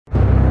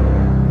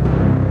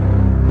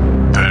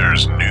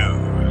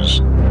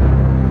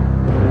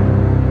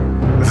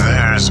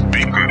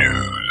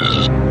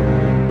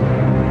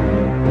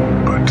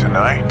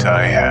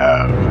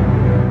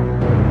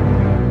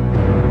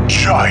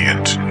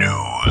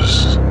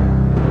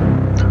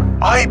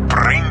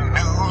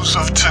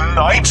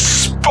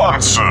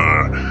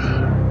sponsor.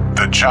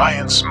 The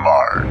Giant's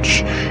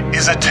March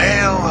is a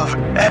tale of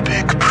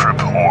epic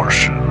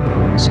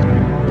proportions.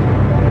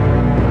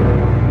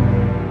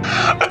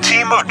 A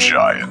team of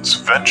giants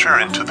venture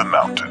into the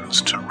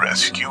mountains to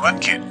rescue a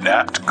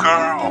kidnapped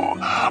girl.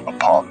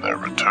 Upon their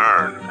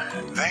return,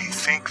 they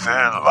think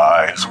their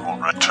lives will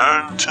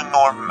return to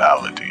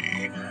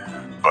normality,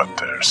 but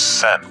they're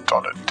sent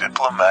on a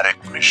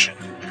diplomatic mission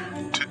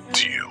to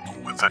deal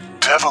with a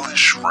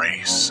devilish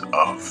race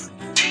of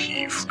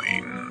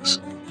tieflings.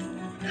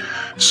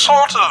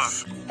 Sort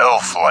of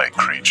elf-like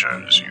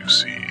creatures, you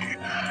see.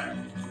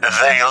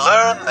 They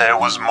learn there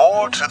was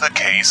more to the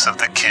case of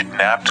the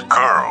kidnapped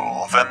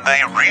girl than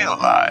they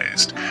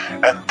realized,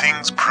 and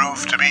things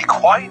prove to be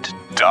quite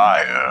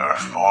dire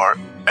for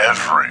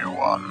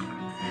everyone.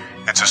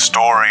 It's a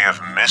story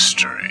of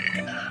mystery,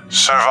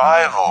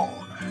 survival,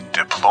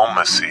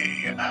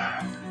 diplomacy,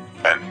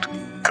 and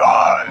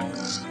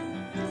gods.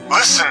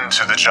 Listen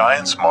to The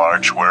Giant's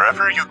March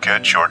wherever you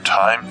get your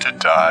Time to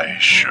Die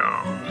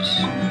shows.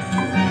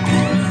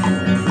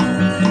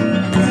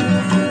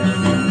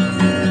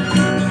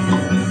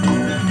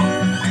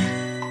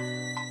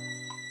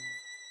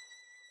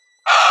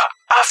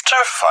 After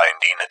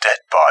finding a dead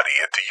body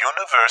at the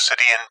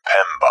university in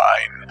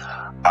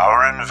Pembine,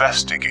 our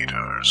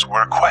investigators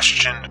were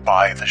questioned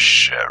by the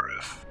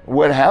sheriff.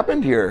 What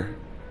happened here?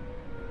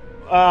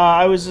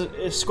 I was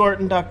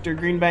escorting Dr.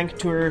 Greenbank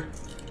to her,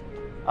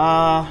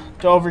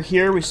 to over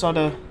here. We saw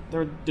the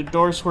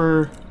doors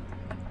were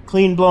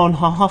clean blown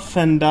off,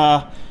 and,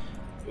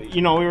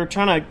 we were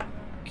trying to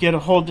get a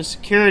hold of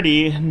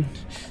security,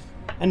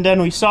 and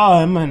then we saw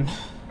him, and,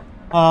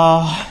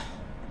 well,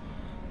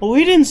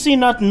 we didn't see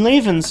nothing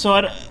leaving,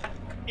 so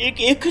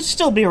it could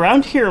still be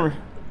around here,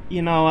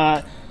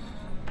 The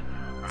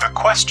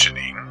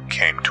questioning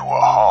came to a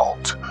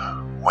halt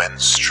when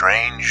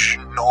strange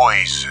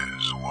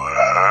noises were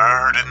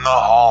heard in the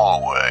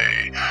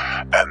hallway,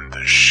 and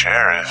the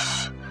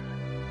sheriff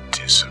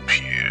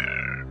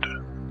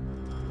disappeared.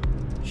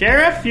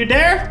 Sheriff, you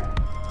there?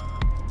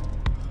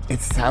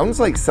 It sounds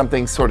like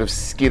something sort of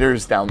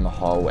skitters down the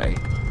hallway.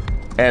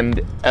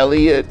 And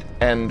Elliot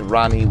and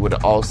Ronnie would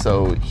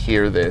also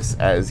hear this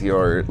as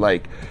you're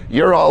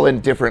all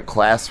in different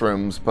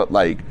classrooms, but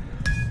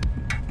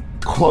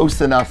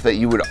close enough that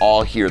you would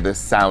all hear this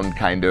sound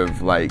kind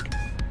of like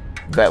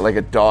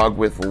a dog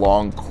with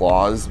long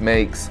claws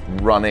makes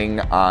running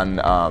on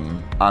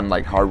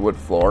hardwood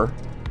floor.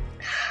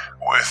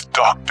 With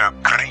Dr.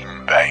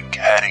 Greenbank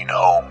heading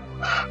home,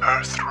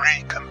 her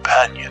 3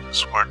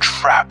 companions were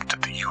trapped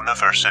at the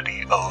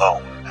university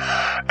alone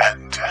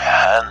and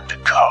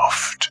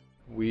handcuffed.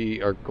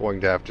 We are going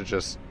to have to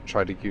just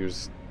try to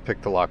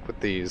pick the lock with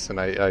these, and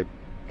I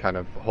kind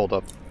of hold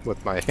up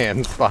with my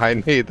hands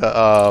behind me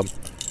the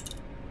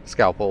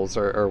scalpels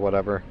or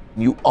whatever.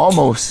 You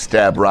almost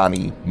stab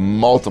Ronnie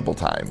multiple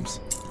times,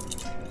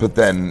 but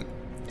then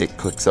it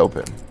clicks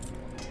open.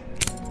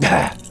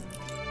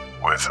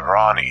 With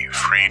Ronnie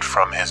freed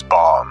from his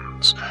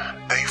bonds,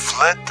 they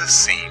fled the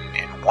scene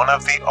in one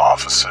of the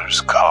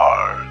officers'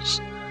 cars.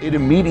 It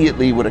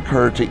immediately would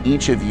occur to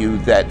each of you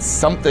that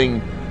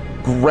something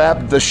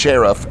grabbed the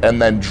sheriff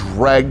and then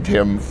dragged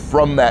him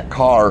from that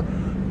car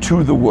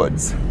to the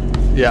woods.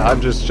 Yeah,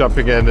 I'm just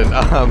jumping in and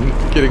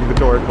getting the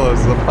door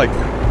closed. I'm like,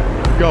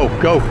 go,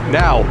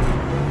 now.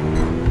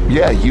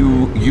 Yeah,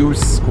 you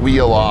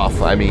squeal off.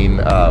 I mean,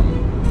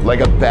 like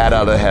a bat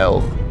out of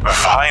hell.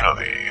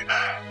 Finally,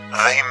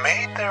 they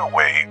made their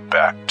way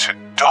back to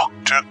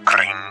Dr.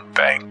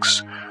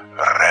 Greenbank's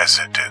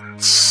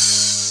residence.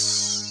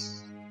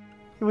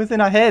 It was in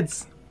our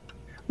heads.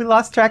 We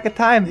lost track of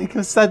time. It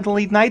was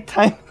suddenly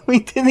nighttime. We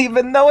didn't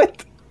even know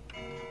it.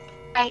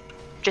 Right.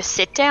 Just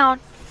sit down.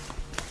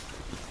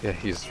 Yeah,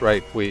 he's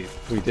right. We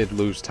did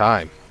lose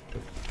time.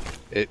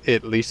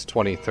 At least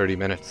 20, 30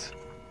 minutes.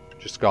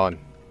 Just gone.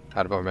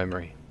 Out of our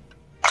memory.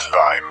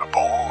 Climb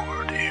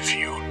aboard if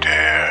you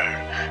dare,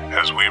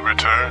 as we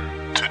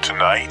return to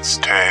tonight's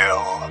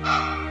tale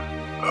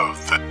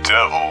of the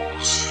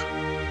Devil's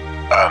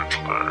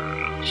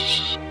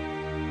Antlers.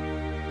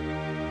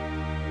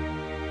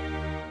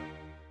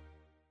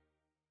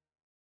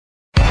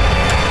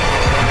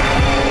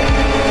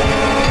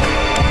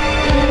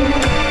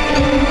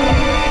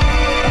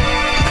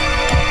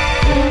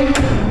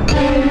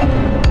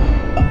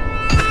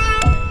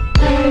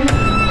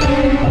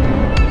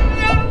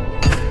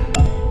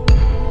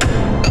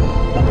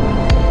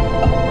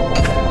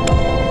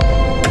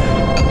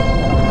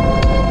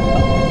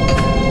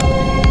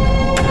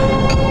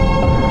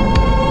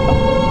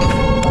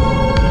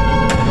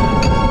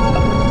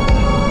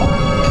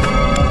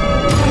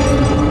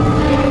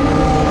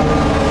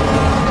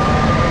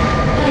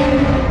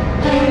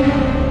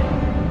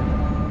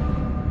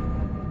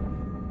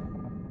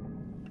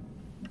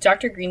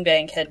 Dr.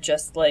 Greenbank had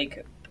just,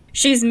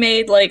 she's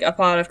made, a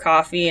pot of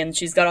coffee, and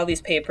she's got all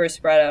these papers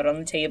spread out on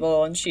the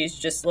table, and she's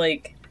just,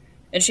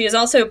 and she has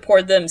also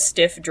poured them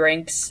stiff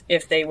drinks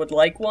if they would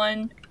like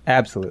one.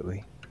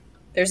 Absolutely.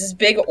 There's this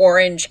big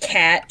orange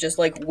cat just,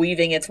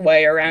 weaving its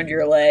way around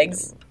your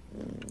legs.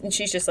 And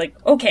she's just like,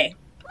 okay,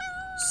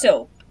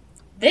 so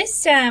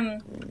this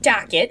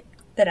docket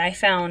that I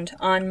found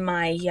on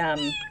my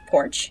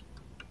porch,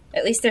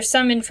 at least there's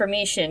some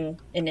information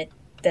in it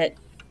that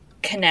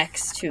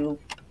connects to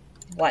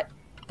what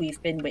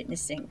we've been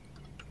witnessing.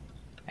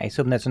 I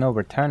assume there's no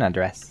return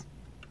address.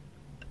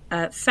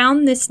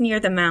 Found this near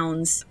the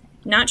mounds.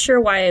 Not sure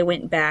why I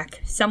went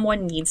back.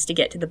 Someone needs to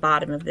get to the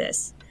bottom of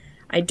this.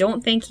 I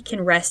don't think he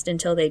can rest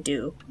until they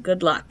do.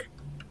 Good luck.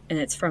 And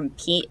it's from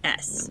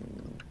P.S.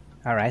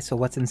 Alright, so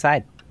what's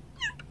inside?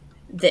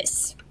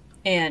 This.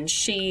 And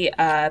she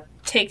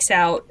takes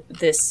out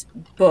this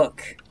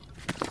book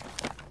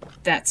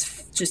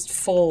that's just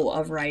full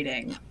of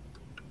writing.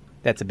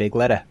 That's a big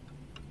letter.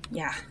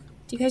 Yeah.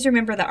 Do you guys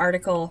remember the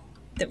article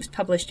that was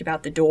published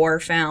about the door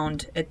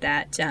found at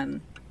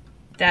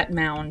that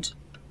mound?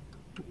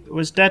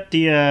 Was that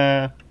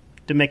the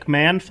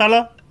McMahon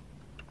fella?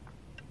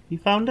 You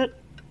found it?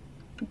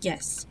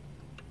 Yes.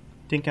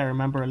 Think I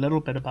remember a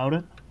little bit about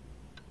it.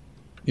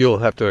 You'll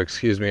have to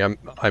excuse me.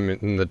 I'm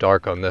in the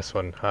dark on this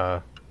one.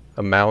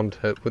 A mound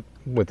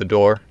with the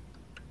door.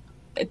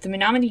 The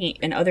Menominee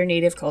and other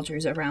native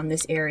cultures around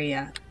this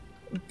area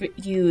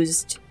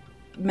used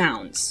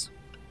mounds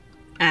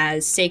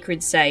as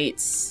sacred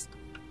sites,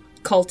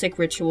 cultic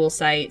ritual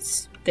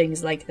sites,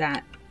 things like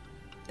that.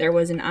 There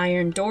was an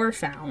iron door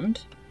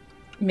found,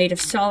 made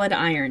of solid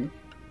iron.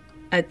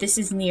 This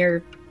is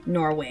near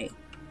Norway,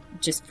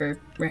 just for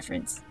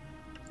reference.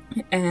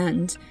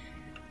 And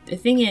the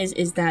thing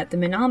is that the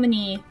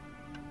Menominee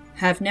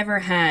have never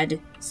had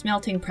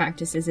smelting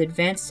practices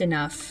advanced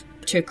enough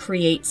to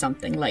create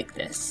something like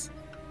this.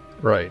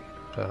 Right.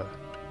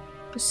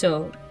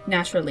 So,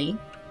 naturally,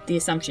 the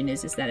assumption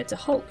is that it's a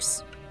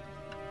hoax.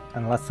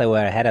 Unless they were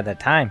ahead of their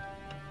time.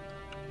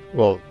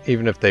 Well,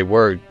 even if they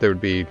were, there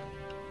would be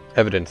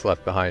evidence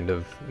left behind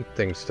of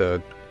things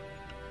to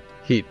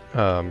heat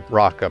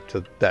rock up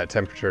to that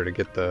temperature to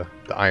get the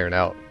iron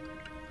out.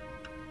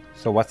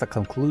 So what's the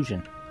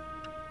conclusion?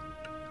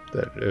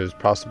 That it was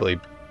possibly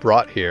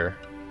brought here,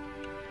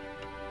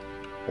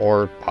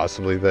 or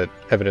possibly that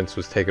evidence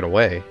was taken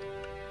away.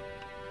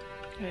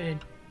 I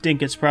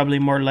think it's probably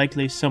more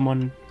likely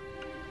someone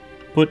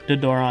put the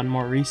door on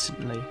more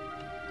recently.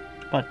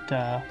 But,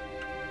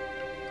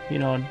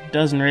 it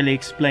doesn't really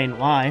explain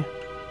why.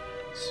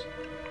 It's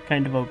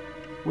kind of a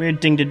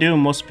weird thing to do.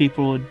 Most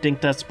people would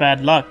think that's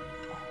bad luck,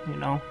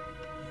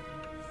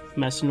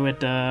 messing with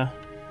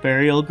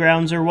burial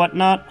grounds or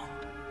whatnot,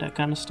 that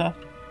kind of stuff.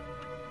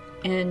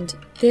 And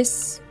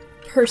this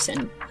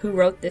person who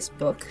wrote this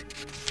book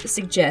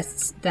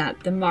suggests that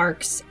the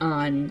marks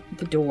on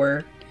the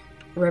door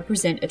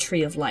represent a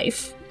tree of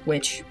life,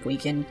 which we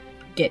can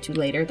get to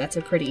later. That's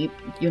a pretty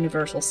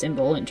universal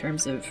symbol in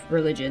terms of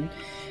religion.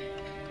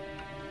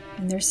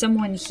 And there's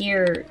someone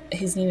here,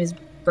 his name is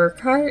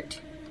Burkhart.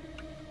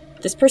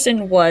 This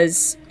person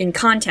was in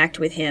contact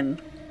with him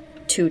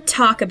to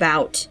talk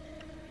about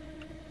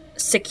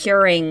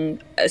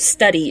securing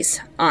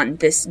studies on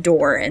this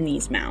door and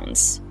these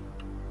mounds.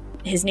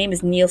 His name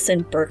is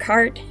Nielsen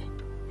Burkhart.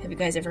 Have you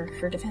guys ever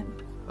heard of him?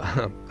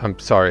 I'm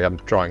sorry, I'm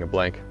drawing a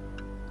blank.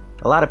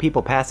 A lot of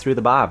people pass through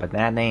the bar, but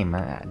that name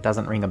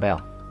doesn't ring a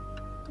bell.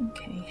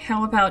 Okay,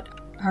 how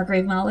about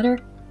Hargrave Molitor?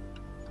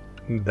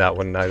 That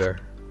one neither.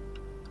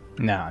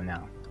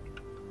 No.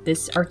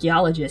 This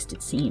archaeologist,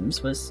 it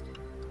seems, was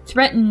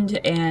threatened,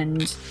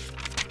 and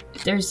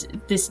there's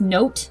this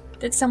note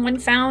that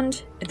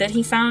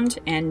he found,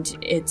 and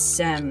it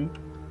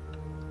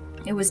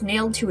was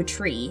nailed to a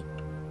tree.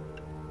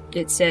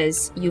 It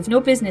says, "You've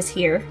no business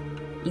here.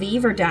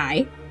 Leave or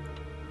die."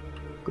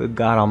 Good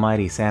God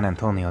Almighty, San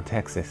Antonio,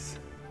 Texas.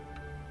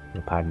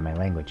 You'll pardon my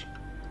language.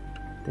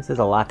 This is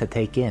a lot to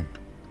take in.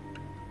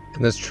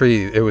 And this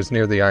tree, it was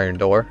near the iron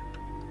door?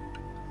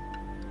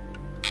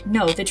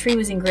 No, the tree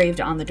was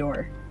engraved on the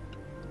door.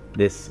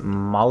 This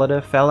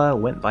Molitor fella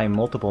went by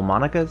multiple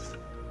monikers?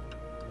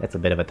 That's a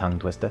bit of a tongue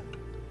twister.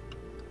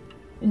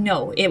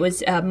 No, it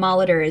was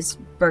Molitor is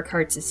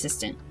Burkhart's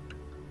assistant.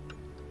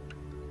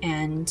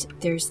 And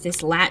there's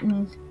this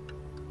Latin.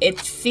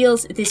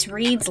 This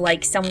reads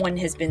like someone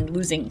has been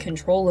losing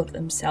control of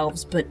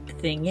themselves, but the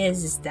thing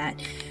is that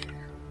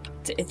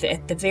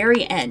at the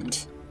very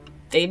end,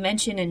 they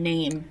mention a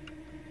name,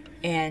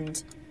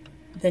 and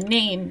the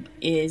name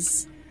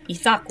is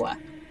Ithaqua.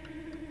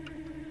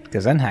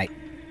 Gesundheit.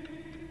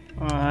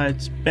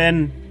 It's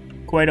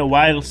been quite a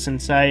while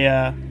since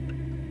I,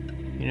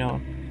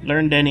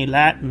 learned any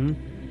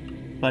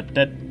Latin, but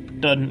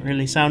that doesn't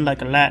really sound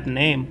like a Latin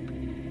name.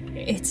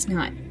 It's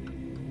not.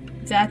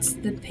 That's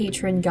the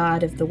patron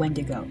god of the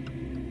Wendigo.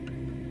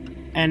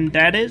 And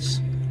that is?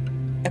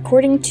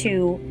 According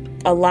to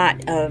a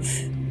lot of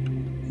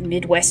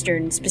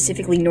Midwestern,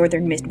 specifically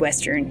Northern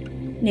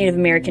Midwestern, Native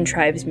American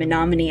tribes,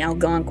 Menominee,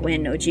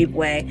 Algonquin,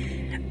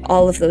 Ojibwe,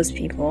 all of those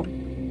people,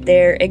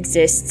 there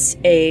exists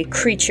a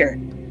creature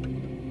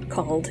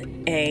called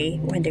a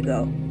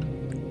Wendigo.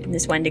 And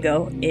this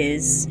Wendigo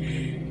is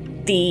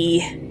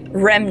the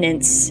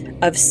remnants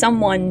of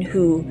someone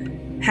who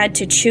had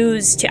to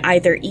choose to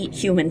either eat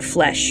human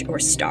flesh or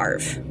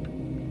starve.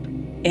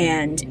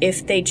 And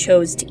if they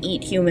chose to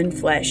eat human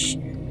flesh,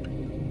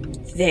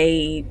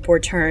 they were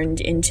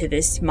turned into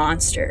this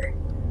monster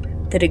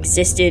that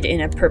existed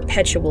in a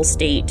perpetual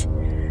state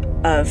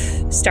of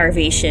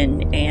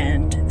starvation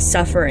and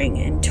suffering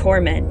and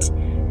torment,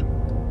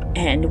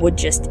 and would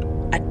just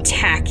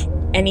attack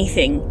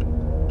anything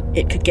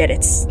it could get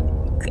its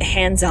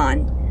hands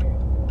on.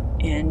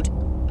 And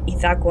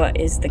Ithaqua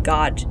is the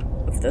god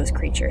of those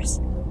creatures.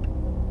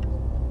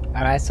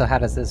 Alright, so how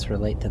does this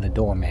relate to the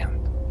doorman?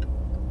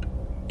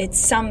 It's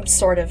some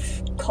sort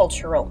of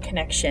cultural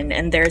connection,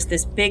 and there's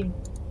this big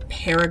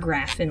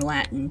paragraph in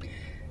Latin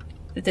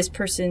that this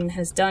person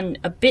has done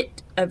a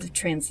bit of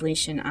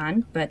translation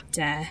on, but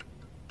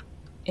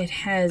it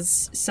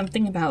has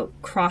something about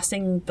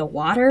crossing the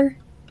water,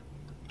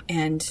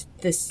 and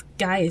this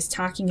guy is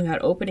talking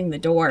about opening the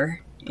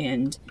door,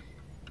 and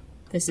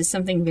this is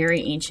something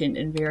very ancient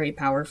and very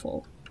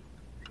powerful.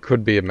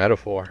 Could be a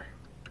metaphor.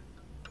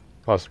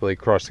 Possibly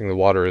crossing the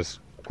water is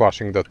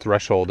crossing the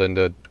threshold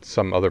into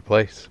some other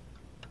place.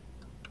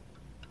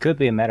 Could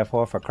be a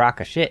metaphor for crock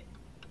of shit.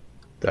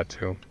 That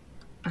too.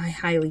 I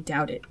highly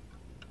doubt it.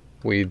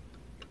 We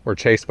were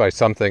chased by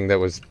something that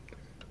was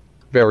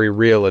very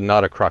real and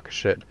not a crock of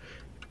shit.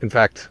 In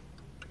fact,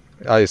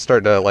 I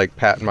start to like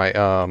pat my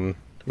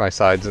my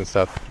sides and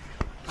stuff.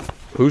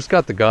 Who's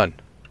got the gun?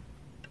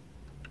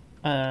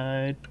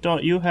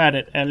 Don't you had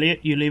it,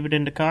 Elliot? You leave it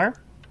in the car?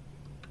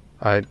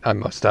 I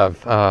must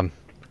have.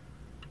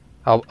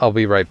 I'll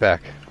be right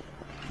back.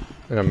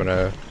 And I'm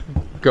gonna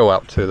go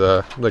out to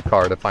the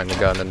car to find the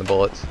gun and the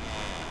bullets.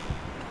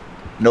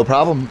 No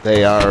problem.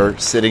 They are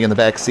sitting in the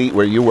back seat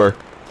where you were.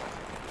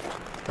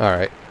 All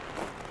right.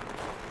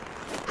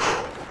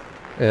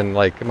 And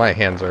like my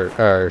hands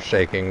are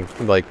shaking.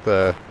 Like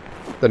the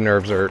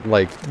nerves are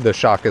like the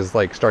shock is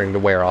like starting to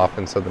wear off,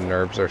 and so the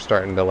nerves are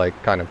starting to like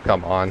kind of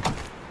come on.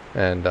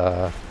 And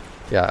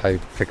yeah, I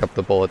pick up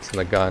the bullets and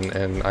the gun,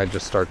 and I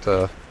just start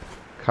to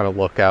kind of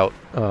look out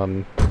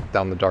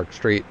down the dark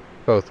street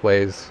both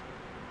ways,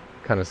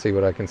 kind of see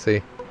what I can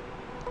see.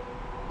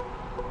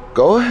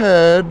 Go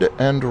ahead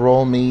and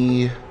roll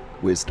me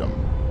wisdom.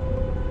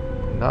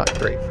 Not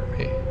great for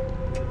me.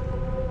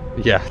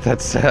 Yeah,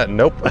 that's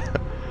nope.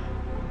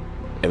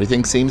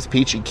 Everything seems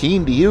peachy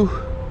keen to you.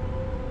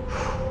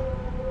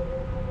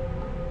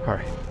 All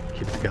right,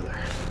 keep it together.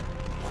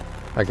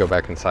 I go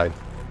back inside.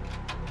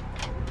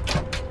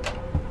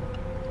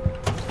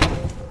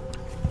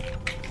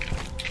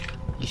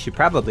 You should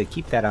probably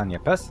keep that on your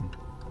person.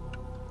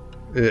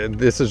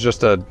 This is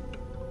just a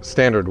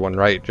standard one,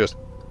 right? Just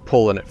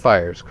pull and it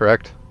fires,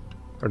 correct?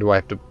 Or do I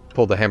have to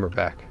pull the hammer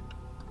back?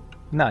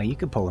 No, you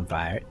can pull and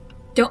fire it.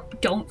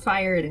 Don't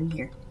fire it in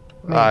here.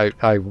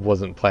 I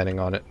wasn't planning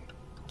on it.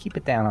 Keep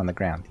it down on the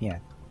ground, yeah.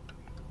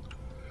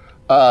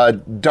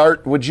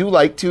 Dart, would you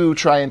like to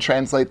try and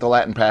translate the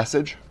Latin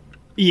passage?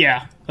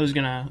 Yeah, I was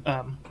gonna,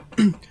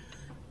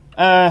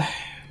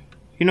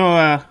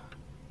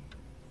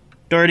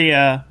 Doherty,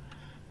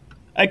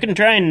 I can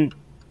try and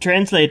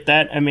translate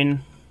that. I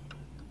mean,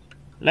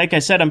 like I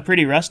said, I'm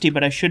pretty rusty,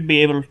 but I should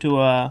be able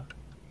to,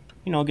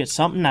 get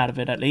something out of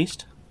it at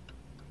least.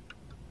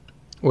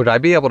 Would I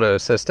be able to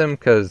assist him?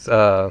 Because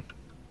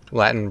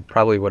Latin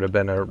probably would have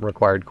been a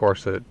required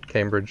course at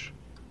Cambridge.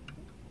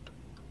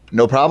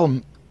 No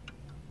problem.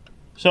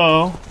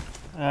 So,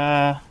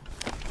 Elliot,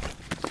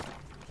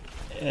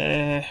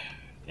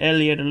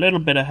 a little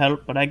bit of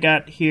help, but I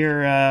got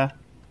here,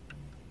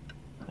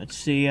 let's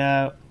see,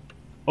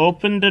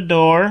 open the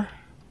door,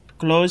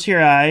 close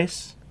your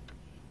eyes,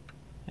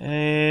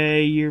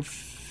 our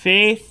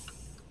faith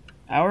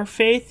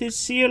is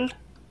sealed,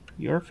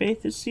 your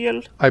faith is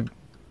sealed. I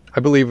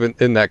believe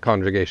in that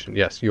conjugation,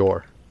 yes,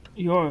 your.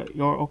 Your,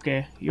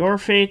 okay, your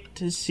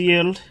fate is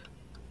sealed.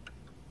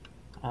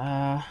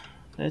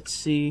 Let's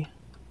see.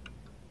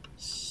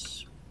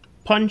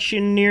 Punch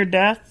in near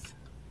death.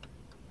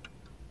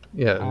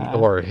 Yeah,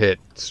 or hit,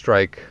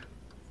 strike.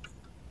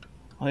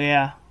 Oh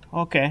yeah,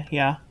 okay,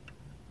 yeah.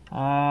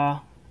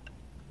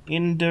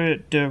 In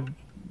the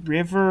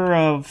river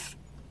of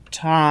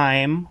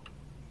time,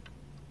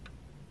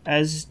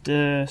 as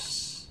the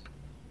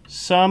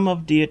sum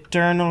of the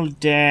eternal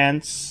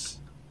dance,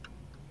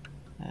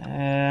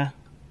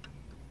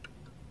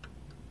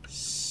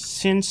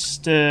 since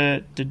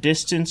the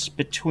distance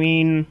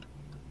between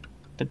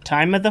the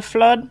time of the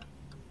flood.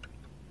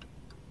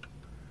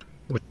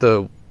 With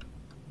the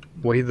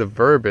way the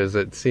verb is,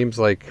 it seems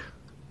like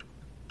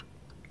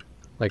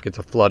it's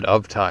a flood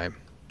of time.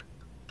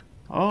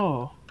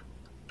 Oh.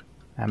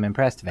 I'm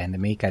impressed,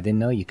 Vandermeek. I didn't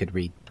know you could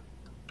read.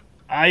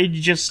 I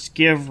just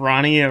give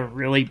Ronnie a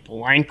really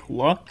blank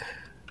look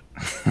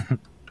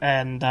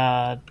and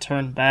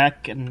turn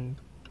back and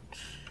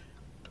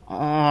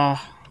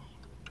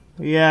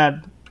yeah,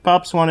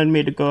 Pops wanted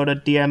me to go to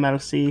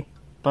DMLC,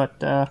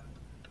 but I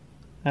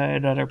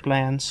had other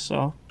plans,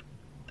 so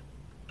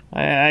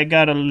I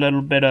got a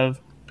little bit of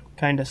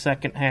kind of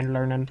second-hand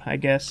learning, I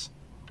guess.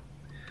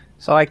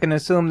 So I can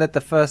assume that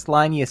the first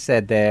line you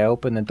said there,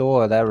 open the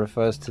door, that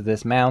refers to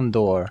this mound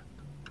door.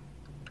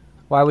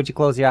 Why would you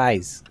close your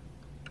eyes?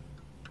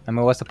 I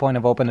mean, what's the point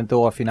of opening the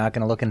door if you're not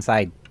going to look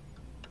inside?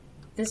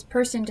 This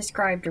person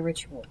described a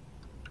ritual.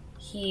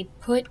 He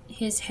put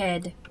his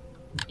head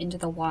into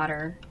the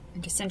water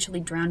and essentially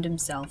drowned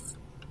himself.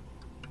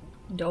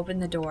 And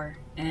opened the door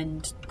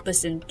and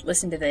listen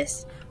to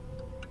this.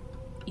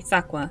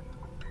 Ifakwa.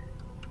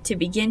 To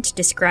begin to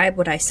describe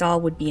what I saw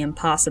would be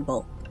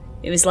impossible.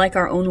 It was like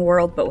our own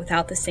world, but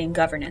without the same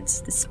governance.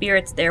 The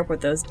spirits there were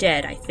those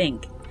dead, I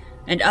think.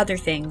 And other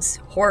things,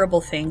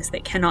 horrible things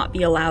that cannot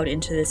be allowed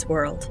into this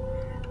world.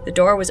 The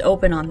door was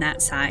open on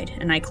that side,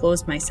 and I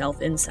closed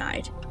myself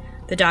inside.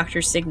 The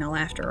doctor's signal,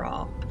 after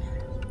all.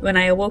 When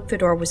I awoke, the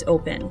door was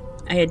open.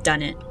 I had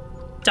done it.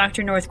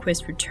 Dr.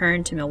 Northquist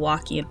returned to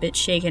Milwaukee a bit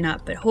shaken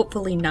up, but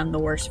hopefully none the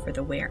worse for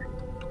the wear.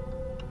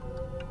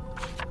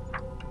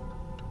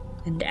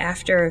 And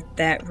after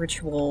that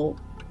ritual,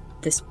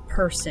 this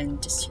person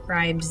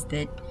describes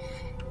that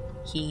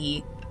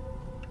he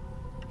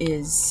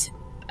is...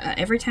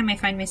 every time I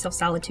find myself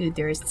solitude,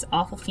 there is this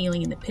awful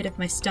feeling in the pit of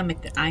my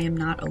stomach that I am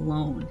not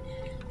alone.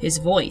 His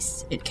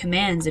voice, it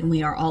commands and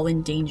we are all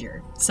in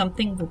danger.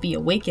 Something will be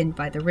awakened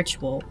by the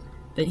ritual,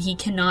 but he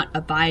cannot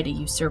abide a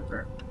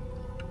usurper.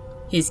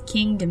 His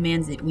king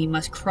demands that we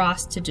must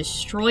cross to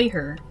destroy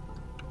her,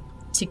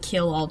 to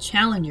kill all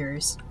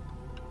challengers.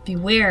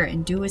 Beware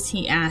and do as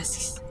he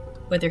asks,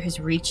 whether his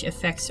reach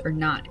affects or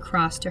not,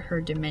 cross to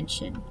her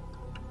dimension.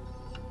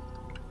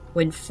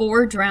 When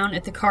 4 drown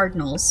at the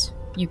cardinals,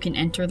 you can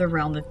enter the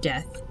realm of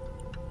death.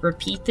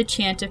 Repeat the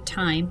chant of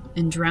time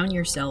and drown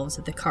yourselves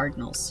at the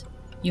cardinals.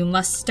 You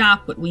must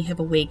stop what we have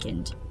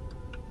awakened.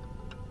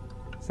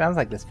 Sounds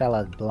like this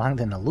fella belonged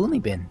in a loony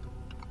bin.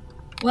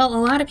 Well,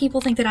 a lot of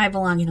people think that I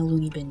belong in a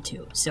loony bin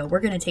too, so we're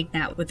gonna take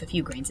that with a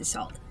few grains of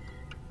salt.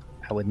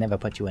 I would never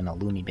put you in a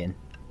loony bin.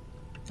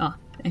 Oh,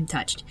 I'm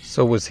touched.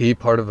 So was he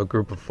part of a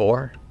group of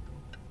 4?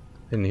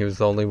 And he was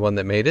the only one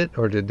that made it?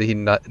 Or did he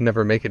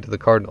never make it to the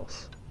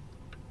Cardinals?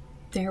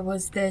 There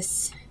was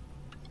this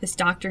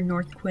Dr.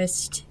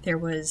 Northquist. There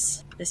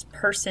was this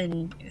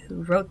person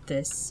who wrote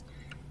this.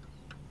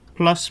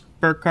 Plus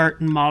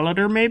Burkhart and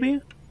Molitor, maybe?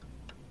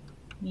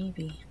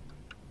 Maybe.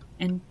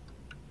 And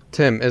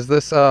Tim, is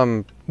this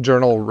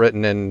journal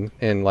written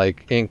in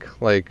like ink,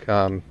 like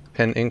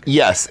pen ink?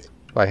 Yes.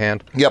 By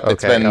hand? Yep, Okay,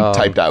 it's been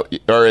typed out,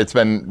 or it's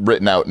been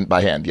written out by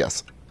hand,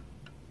 yes.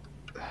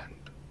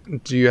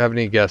 Do you have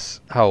any guess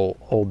how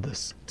old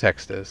this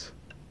text is?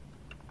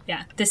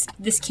 yeah,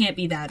 this can't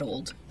be that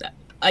old.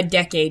 A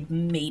decade,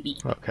 maybe.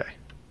 Okay.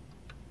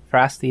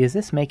 Frosty, is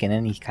this making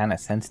any kind of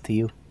sense to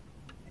you?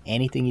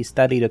 Anything you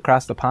studied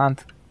across the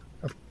pond?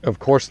 Of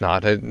course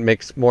not. It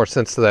makes more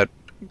sense to that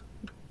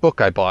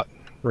book I bought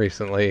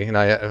recently, and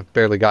I have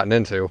barely gotten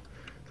into.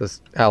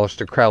 This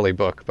Aleister Crowley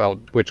book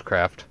about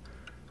witchcraft.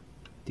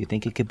 Do you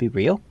think it could be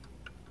real?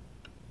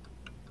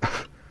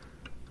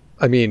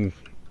 I mean,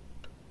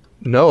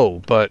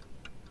 no, but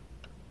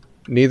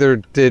neither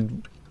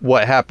did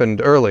what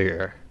happened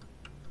earlier.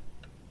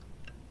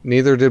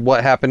 Neither did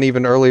what happened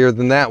even earlier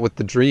than that with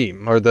the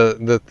dream, or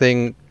the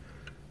thing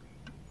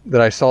that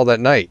I saw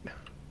that night.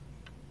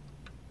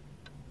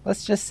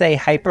 Let's just say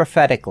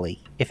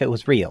hypothetically, if it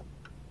was real.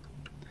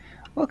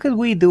 What could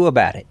we do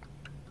about it?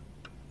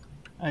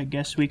 I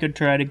guess we could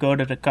try to go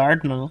to the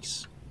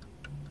Cardinals.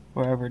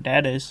 Wherever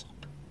that is.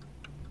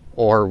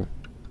 Or,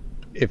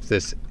 if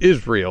this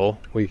is real,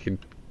 we could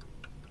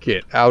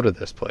get out of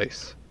this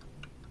place.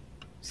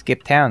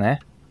 Skip town,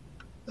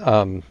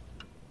 eh?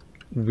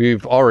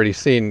 We've already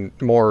seen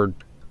more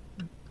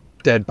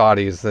dead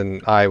bodies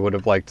than I would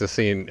have liked to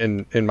see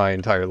in my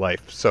entire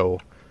life, so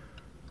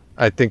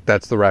I think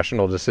that's the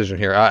rational decision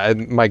here.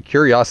 My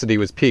curiosity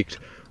was piqued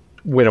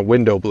when a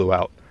window blew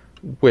out,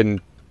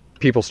 when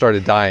people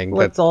started dying.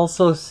 Let's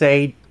also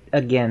say,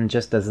 again,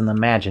 just as an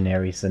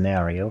imaginary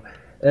scenario,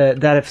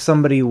 that if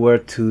somebody were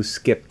to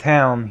skip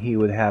town, he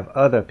would have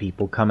other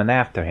people coming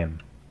after him.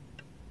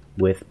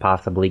 With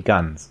possibly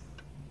guns.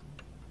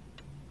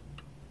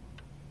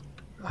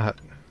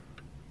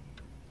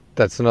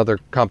 That's another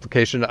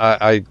complication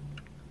I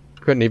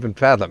couldn't even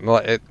fathom.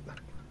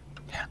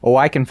 Oh,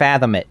 I can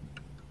fathom it.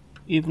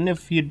 Even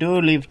if you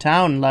do leave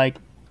town, like,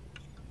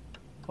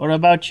 what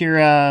about your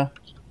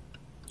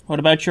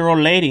old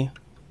lady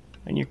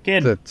and your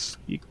kid?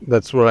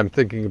 That's what I'm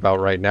thinking about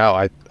right now.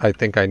 I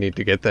think I need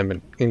to get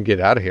them and get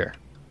out of here.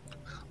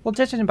 Well,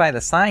 judging by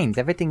the signs,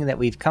 everything that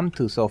we've come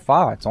to so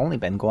far, it's only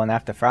been going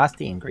after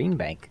Frosty and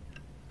Greenbank.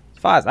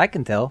 As far as I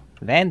can tell,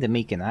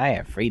 Vandermeek and I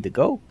are free to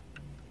go.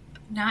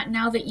 Not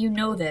now that you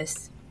know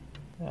this.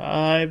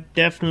 I've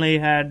definitely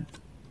had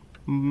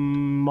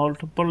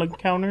multiple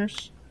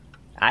encounters.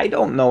 I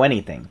don't know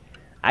anything.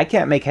 I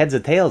can't make heads or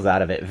tails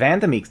out of it.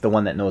 Vandermeek's the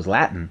one that knows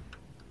Latin.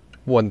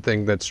 One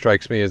thing that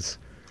strikes me is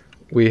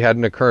we had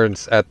an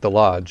occurrence at the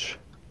lodge,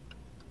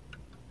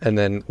 and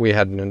then we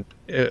had an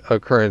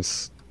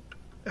occurrence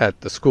at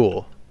the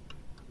school,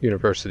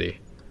 university.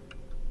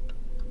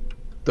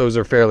 Those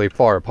are fairly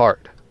far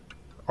apart.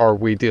 Are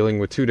we dealing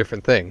with two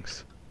different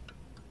things?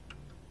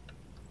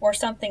 Or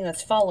something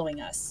that's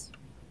following us.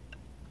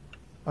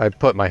 I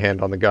put my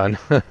hand on the gun.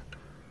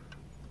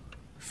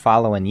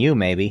 Following you,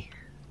 maybe.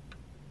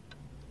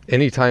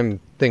 anytime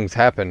things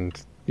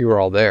happened, you were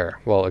all there.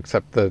 Well,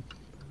 except the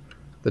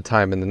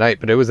time in the night,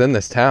 but it was in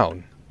this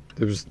town.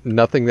 There was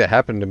nothing that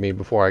happened to me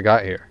before I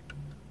got here.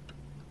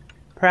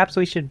 Perhaps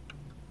we should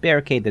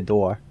barricade the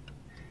door.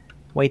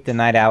 Wait the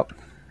night out.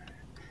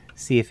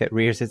 See if it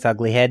rears its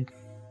ugly head.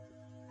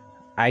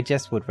 I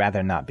just would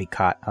rather not be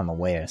caught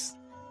unawares.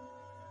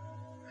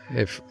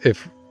 If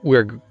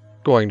we're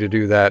going to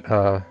do that,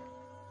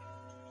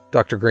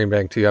 Dr.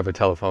 Greenbank, do you have a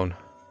telephone?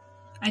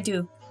 I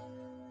do.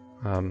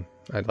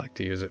 I'd like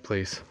to use it,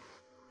 please.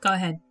 Go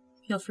ahead.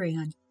 Feel free,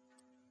 hon.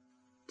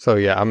 So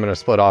yeah, I'm gonna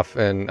split off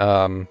and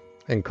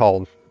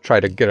try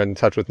to get in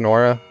touch with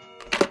Nora.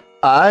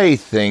 I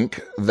think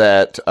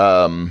that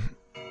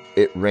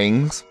it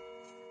rings,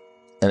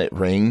 and it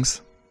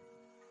rings,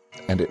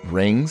 and it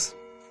rings,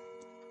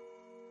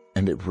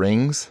 and it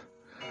rings,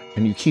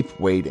 and you keep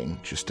waiting,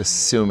 just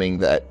assuming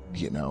that,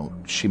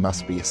 she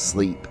must be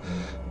asleep,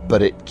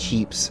 but it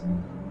keeps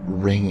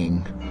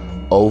ringing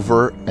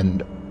over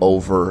and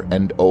over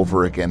and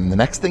over again. The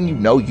next thing you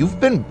know,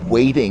 you've been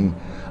waiting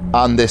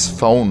on this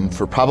phone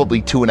for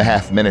probably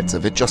 2.5 minutes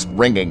of it just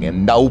ringing,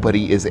 and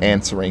nobody is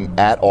answering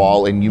at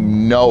all. And you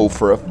know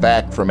for a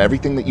fact from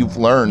everything that you've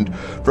learned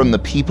from the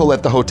people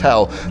at the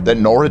hotel that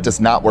Nora does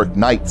not work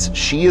nights.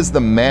 She is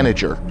the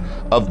manager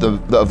of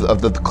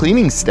the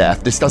cleaning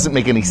staff. This doesn't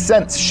make any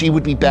sense. She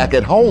would be back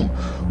at home.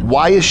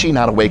 Why is she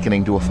not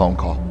awakening to a phone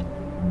call?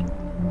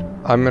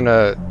 I'm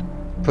gonna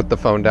put the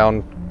phone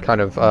down kind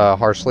of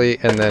harshly,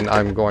 and then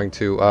I'm going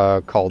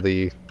to call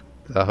the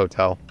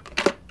hotel.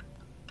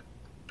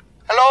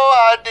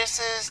 Hello, this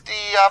is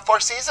the Four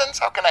Seasons.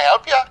 How can I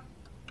help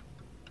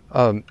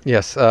you?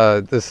 Yes,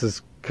 this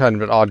is kind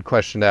of an odd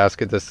question to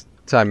ask at this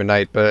time of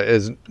night, but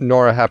is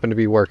Nora happen to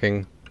be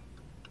working?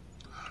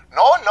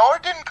 No,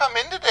 Nora didn't come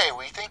in today.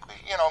 We think,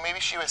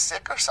 maybe she was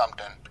sick or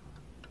something.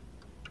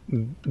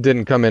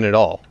 Didn't come in at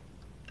all?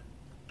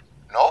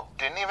 Nope,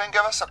 didn't even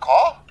give us a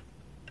call.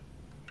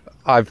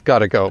 I've got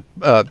to go.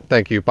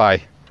 Thank you,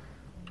 bye.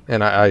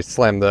 And I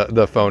slam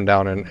the phone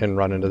down and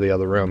run into the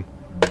other room.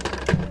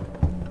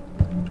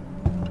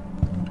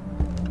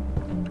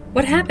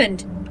 What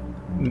happened?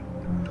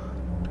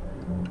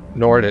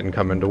 Nora didn't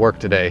come into work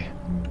today,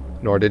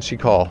 nor did she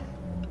call.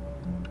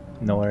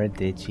 Nor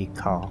did she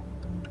call.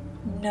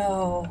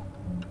 No.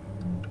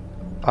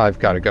 I've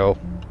got to go.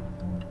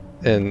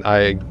 And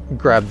I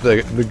grab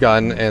the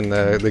gun and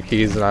the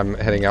keys, and I'm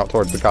heading out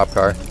towards the cop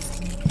car.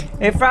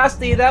 Hey,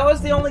 Frosty, that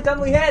was the only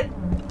gun we had.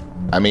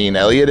 I mean,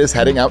 Elliot is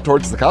heading out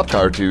towards the cop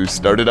car to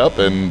start it up,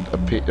 and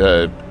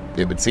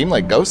it would seem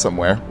like go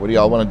somewhere. What do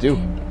y'all want to do?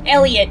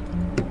 Elliot!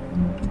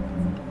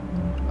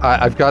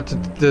 I've got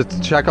to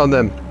check on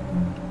them.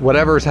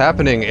 Whatever's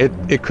happening,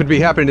 it could be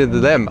happening to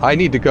them. I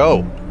need to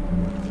go.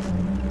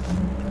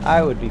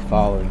 I would be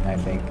following, I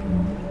think.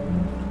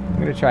 I'm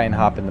going to try and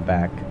hop in the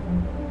back.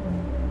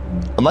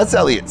 Unless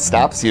Elliot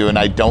stops you, and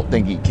I don't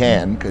think he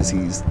can, because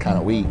he's kind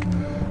of weak.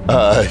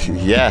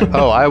 Yeah.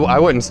 Oh, I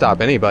wouldn't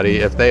stop anybody.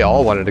 If they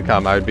all wanted to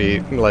come, I'd be,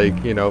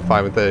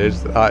 fine with it.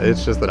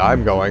 It's just that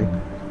I'm going.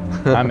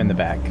 I'm in the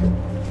back.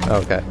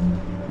 Okay.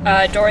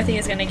 Dorothy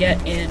is gonna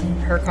get in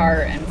her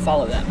car and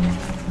follow them.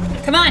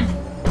 Come on!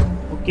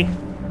 Okay.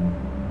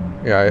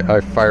 Yeah,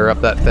 I fire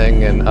up that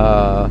thing and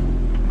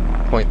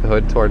point the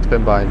hood towards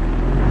Pimbine.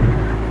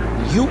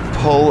 You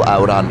pull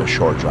out onto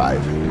Shore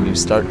Drive, and you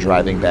start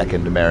driving back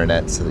into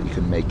Marinette so that you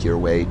can make your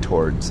way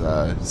towards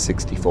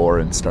 64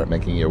 and start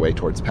making your way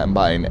towards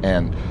Pembine,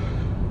 and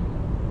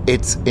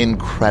it's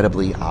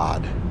incredibly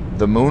odd.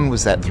 The moon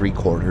was at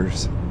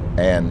 3/4,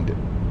 and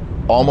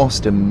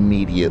almost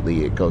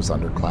immediately it goes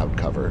under cloud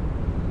cover.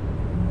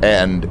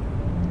 And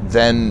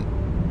then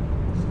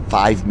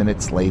 5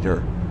 minutes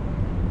later,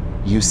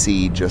 you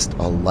see just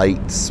a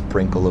light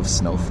sprinkle of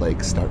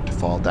snowflakes start to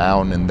fall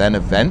down, and then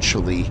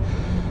eventually,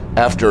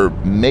 after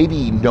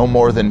maybe no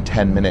more than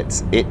 10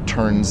 minutes, it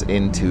turns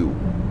into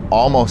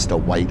almost a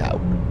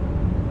whiteout.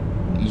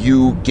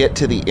 You get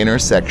to the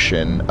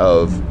intersection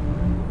of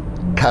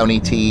County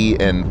T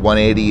and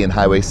 180 and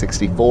Highway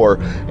 64,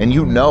 and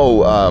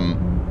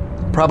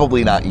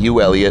probably not you,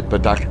 Elliot,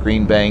 but Dr.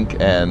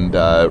 Greenbank and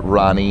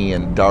Ronnie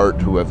and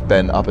Dart, who have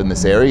been up in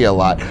this area a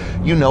lot,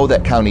 you know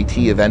that County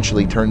T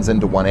eventually turns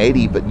into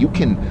 180, but you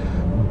can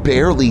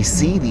barely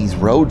see these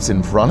roads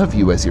in front of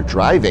you as you're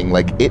driving.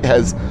 Like, it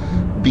has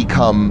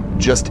become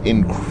just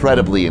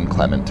incredibly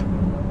inclement.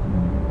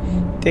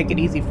 Take it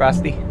easy,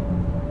 Frosty.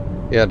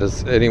 Yeah,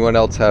 does anyone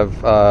else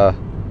have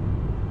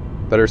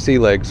better sea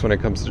legs when it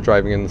comes to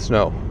driving in the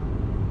snow?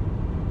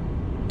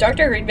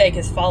 Dr. Greenbank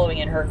is following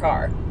in her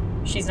car.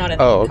 She's not in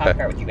the cop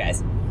car with you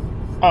guys.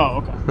 Oh,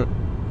 okay.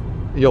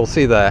 You'll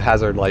see the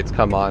hazard lights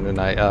come on, and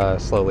I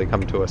slowly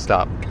come to a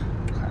stop.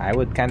 I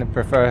would kind of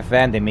prefer if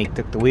Vandermeek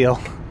took the wheel,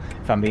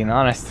 if I'm being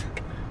honest.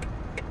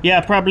 Yeah,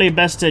 probably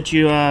best that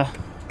you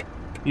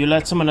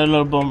let someone a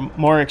little bit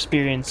more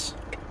experience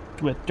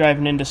with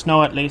driving into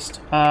snow, at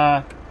least.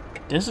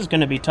 This is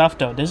gonna be tough,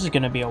 though. This is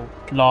gonna be a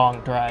long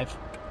drive.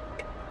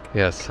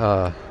 Yes,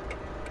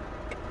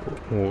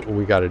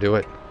 we gotta do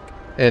it.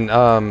 And,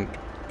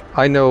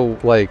 I know,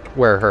 like,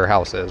 where her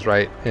house is,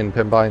 right? In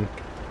Pembine?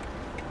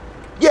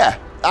 Yeah,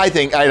 I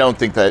don't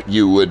think that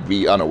you would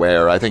be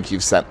unaware. I think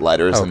you've sent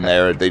letters in Okay.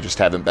 there. They just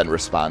haven't been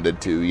responded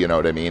to, you know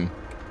what I mean?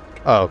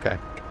 Oh, okay.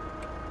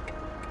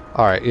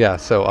 All right, yeah,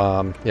 so,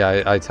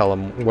 I tell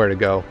him where to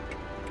go.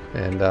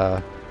 And,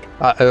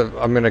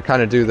 I'm going to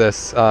kind of do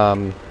this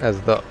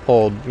as the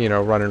old,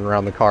 running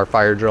around the car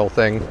fire drill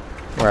thing,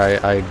 where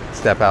I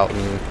step out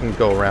and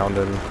go around,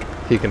 and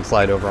he can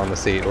slide over on the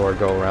seat or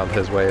go around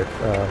his way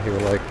if he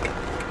would like.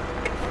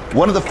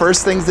 One of the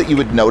first things that you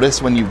would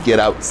notice when you get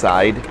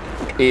outside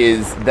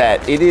is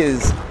that it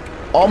is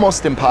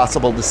almost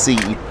impossible to see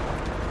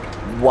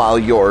while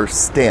you're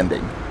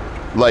standing.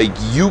 Like,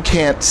 you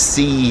can't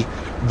see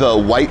the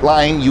white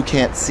line, you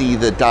can't see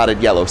the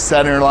dotted yellow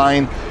center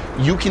line.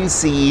 You can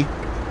see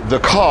the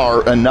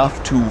car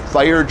enough to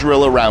fire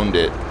drill around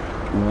it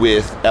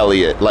with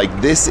Elliot.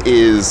 Like, this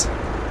is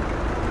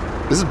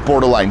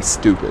borderline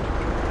stupid.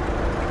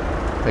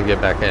 I get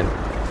back in.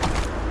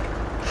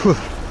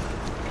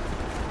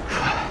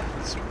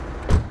 It's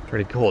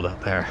pretty cold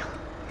out there.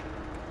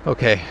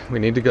 Okay, we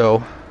need to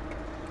go.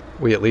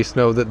 We at least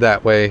know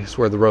that way is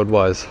where the road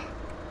was.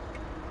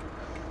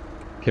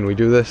 Can we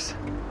do this?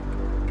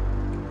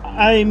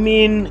 I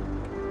mean,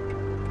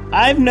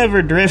 I've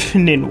never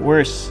driven in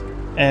worse,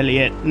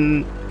 Elliot,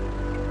 and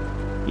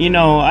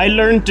I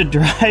learned to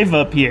drive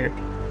up here.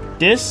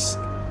 This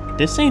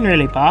ain't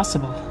really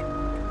possible.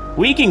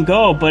 We can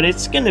go, but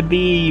it's gonna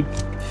be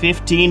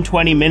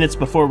 15-20 minutes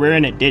before we're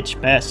in a ditch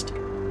best,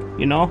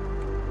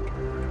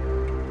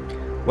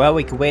 Well,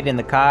 we could wait in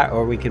the car,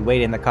 or we could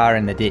wait in the car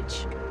in the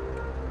ditch.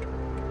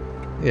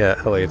 Yeah,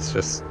 Elliot's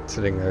just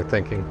sitting there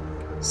thinking.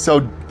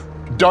 So,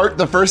 Dart,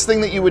 the first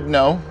thing that you would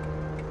know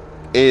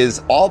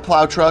is all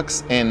plow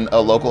trucks in a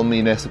local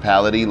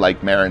municipality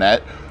like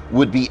Marinette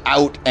would be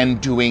out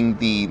and doing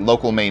the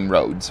local main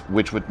roads,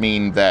 which would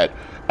mean that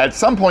at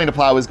some point a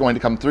plow is going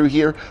to come through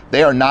here.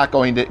 They are not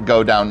going to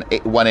go down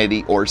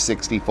 180 or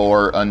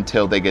 64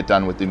 until they get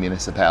done with the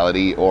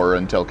municipality or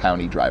until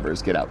county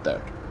drivers get out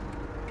there.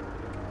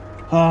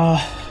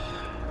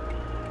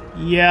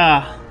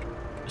 Yeah.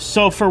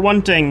 So for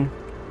one thing,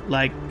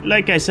 like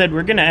I said,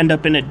 we're gonna end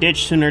up in a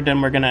ditch sooner than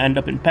we're gonna end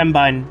up in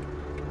Pembine.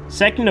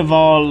 Second of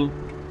all,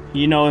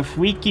 if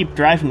we keep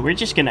driving, we're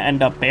just gonna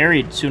end up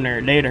buried sooner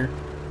or later.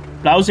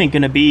 Plows ain't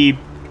gonna be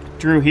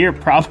through here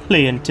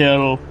probably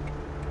until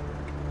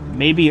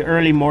maybe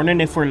early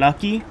morning if we're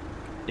lucky.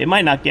 They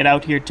might not get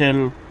out here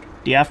till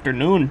the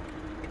afternoon.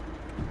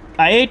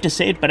 I hate to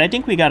say it, but I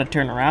think we gotta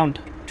turn around.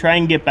 Try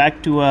and get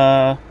back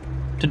to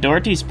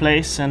Dorothy's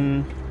place,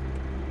 and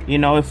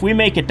if we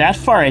make it that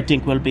far, I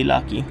think we'll be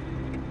lucky.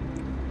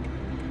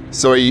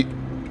 So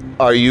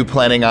are you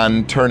planning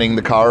on turning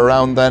the car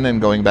around then and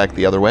going back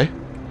the other way?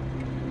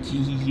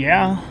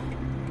 Yeah.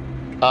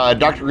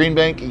 Dr.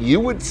 Greenbank, you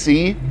would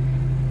see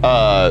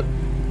the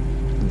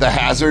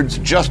hazards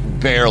just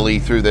barely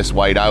through this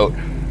whiteout,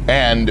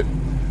 and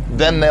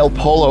then they'll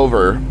pull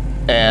over,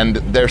 and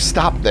they're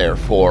stopped there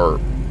for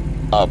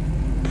a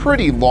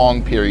pretty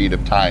long period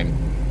of time.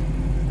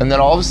 And then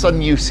all of a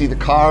sudden you see the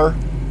car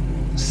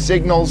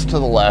signals to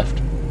the left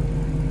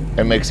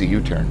and makes a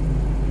U-turn.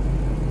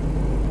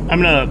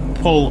 I'm gonna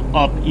pull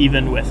up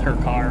even with her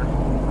car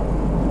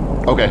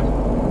Okay.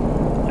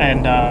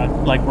 and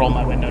roll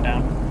my window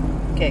down.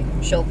 Okay,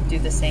 she'll do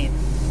the same.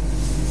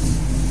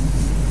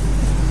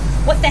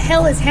 What the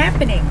hell is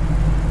happening?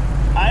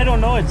 I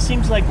don't know, it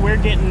seems like we're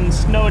getting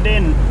snowed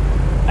in.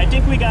 I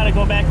think we gotta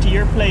go back to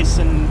your place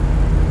and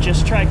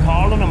just try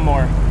calling them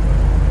more.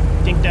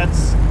 I think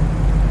that's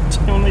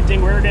the only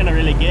thing we're gonna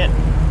really get.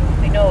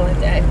 I know,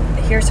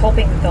 here's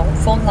hoping the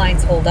phone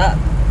lines hold up. I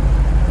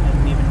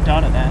haven't even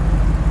thought of that.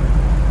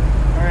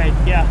 Alright,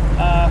 yeah,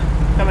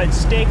 come on,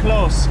 stay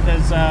close,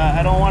 because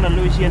I don't want to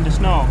lose you in the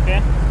snow,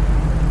 okay?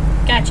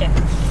 Gotcha.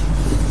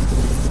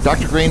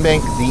 Dr.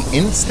 Greenbank, the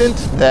instant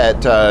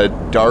that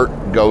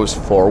Dart goes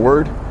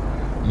forward,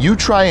 you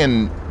try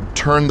and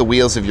turn the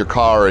wheels of your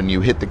car and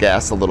you hit the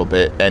gas a little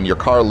bit, and your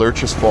car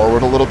lurches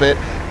forward a little bit,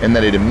 and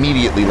then it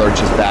immediately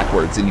lurches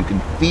backwards, and you can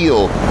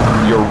feel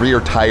your rear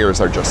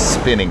tires are just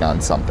spinning on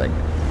something.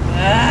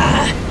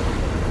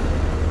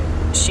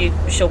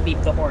 She'll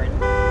beep the horn.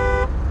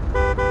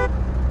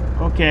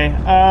 Okay,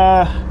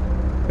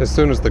 As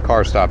soon as the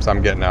car stops,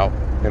 I'm getting out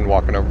and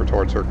walking over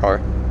towards her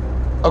car.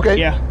 Okay.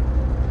 yeah.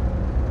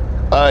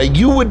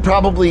 You would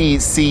probably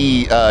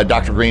see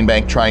Dr.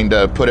 Greenbank trying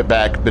to put it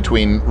back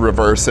between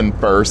reverse and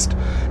first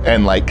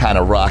and kind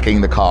of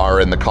rocking the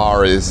car, and the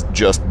car is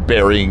just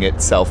burying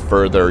itself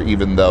further,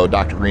 even though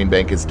Dr.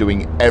 Greenbank is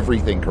doing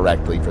everything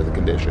correctly for the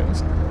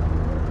conditions.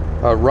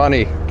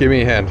 Ronnie, give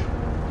me a hand.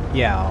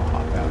 Yeah, I'll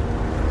hop out.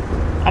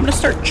 I'm gonna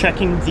start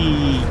checking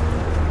the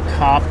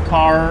cop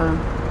car,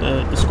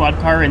 the squad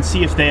car, and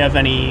see if they have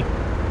any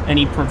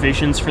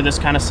provisions for this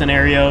kind of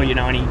scenario,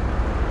 any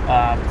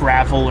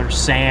gravel or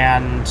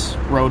sand,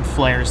 road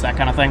flares, that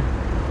kind of thing.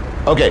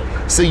 Okay,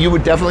 so you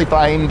would definitely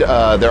find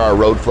there are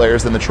road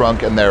flares in the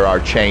trunk, and there are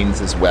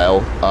chains as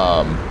well.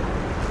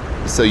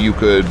 So you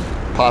could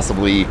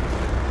possibly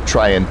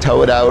try and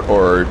tow it out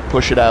or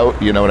push it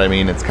out. You know what I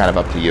mean? It's kind of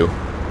up to you.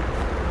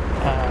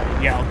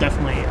 Yeah, I'll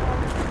definitely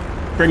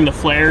bring the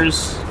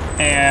flares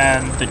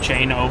and the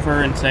chain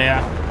over and say,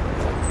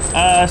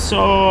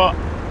 so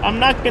I'm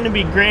not going to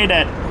be great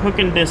at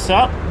hooking this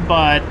up,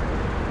 but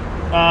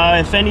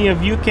if any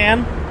of you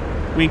can,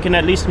 we can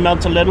at least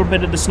melt a little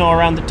bit of the snow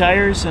around the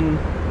tires and,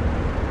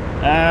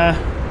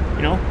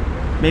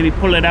 maybe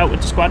pull it out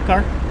with the squad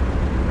car.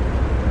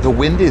 The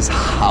wind is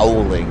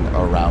howling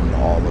around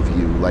all of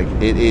you. Like,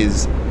 it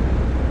is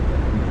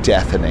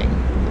deafening.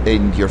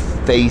 And your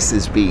face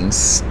is being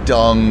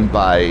stung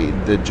by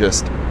the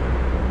just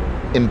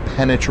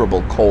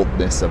impenetrable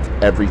coldness of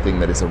everything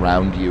that is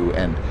around you.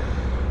 And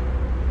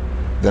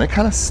then it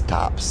kind of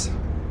stops.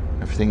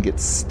 Everything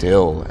gets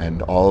still,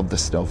 and all of the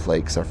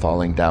snowflakes are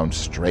falling down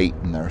straight,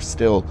 and there are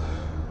still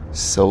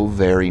so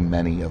very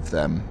many of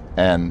them.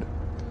 And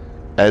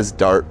as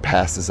Dart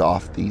passes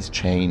off these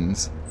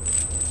chains,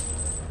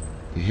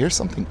 you hear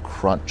something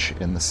crunch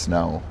in the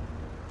snow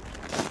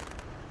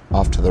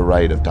off to the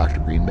right of Dr.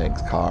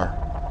 Greenbank's car.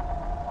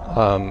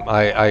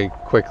 I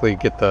quickly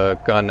get the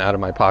gun out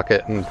of my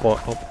pocket and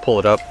pull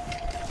it up.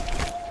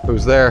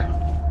 Who's there?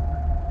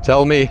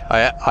 Tell me.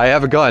 I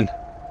have a gun.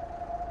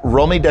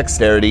 Roll me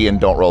dexterity and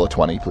don't roll a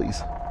 20,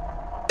 please.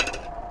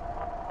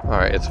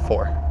 Alright, it's a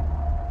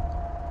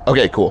 4.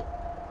 Okay, cool.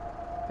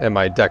 And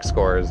my dex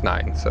score is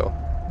 9, so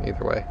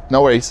either way.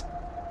 No worries.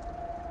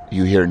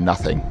 You hear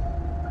nothing.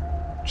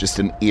 Just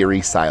an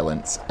eerie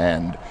silence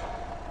and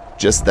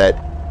just that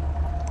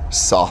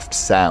soft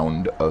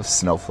sound of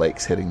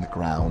snowflakes hitting the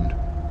ground.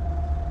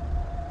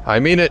 I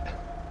mean it.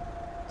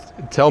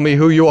 Tell me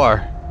who you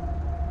are.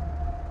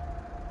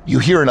 You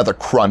hear another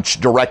crunch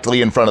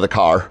directly in front of the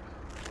car.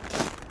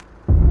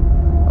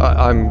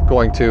 I'm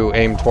going to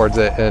aim towards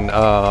it, and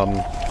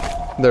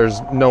there's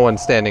no one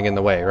standing in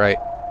the way, right?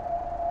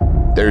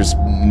 There's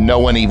no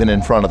one even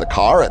in front of the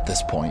car at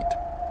this point.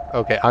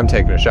 Okay, I'm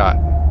taking a shot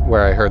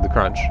where I heard the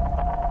crunch.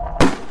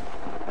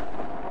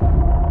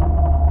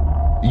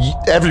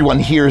 Everyone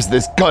hears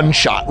this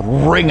gunshot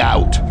ring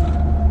out.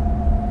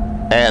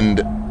 And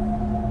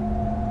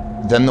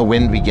then the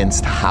wind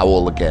begins to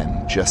howl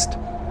again, just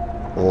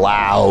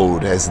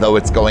loud, as though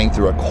it's going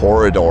through a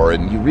corridor,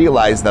 and you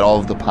realize that all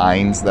of the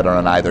pines that are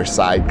on either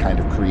side kind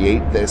of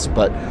create this,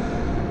 but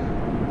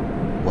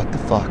what the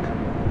fuck?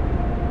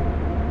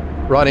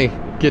 Ronnie,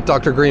 get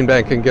Dr.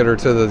 Greenbank and get her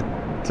to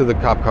the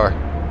cop car.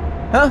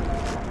 Huh?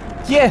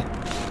 Yeah.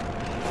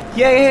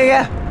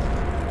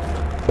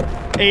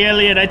 Hey,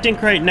 Elliot, I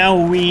think right now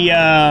we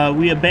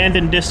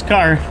abandon this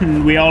car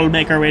and we all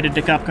make our way to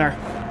the cop car.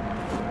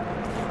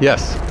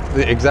 Yes,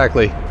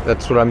 exactly.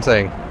 That's what I'm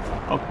saying.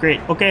 Oh,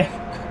 great. Okay.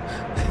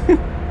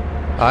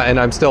 And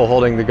I'm still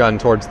holding the gun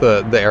towards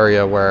the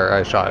area where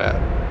I shot at.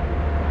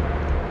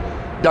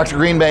 Dr.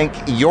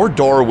 Greenbank, your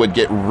door would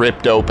get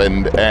ripped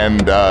open,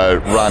 and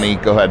Ronnie,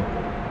 go ahead.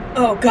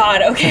 Oh,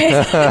 God, okay. You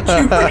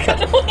were going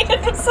to lead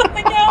into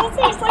something else.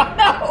 I was like,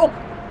 no.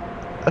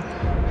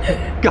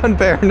 Gun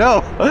bear,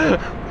 no.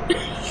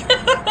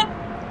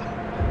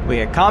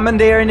 We are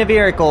commandeering the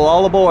vehicle.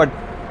 All aboard.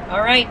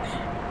 All right.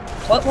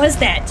 What was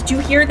that? Did you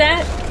hear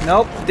that?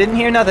 Nope, didn't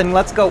hear nothing.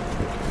 Let's go.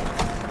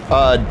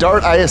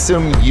 Dart, I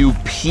assume you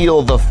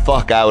peel the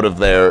fuck out of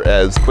there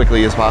as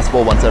quickly as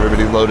possible once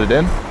everybody's loaded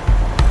in?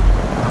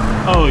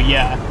 Oh,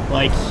 yeah.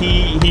 Like,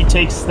 he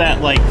takes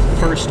that, like,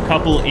 first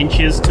couple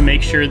inches to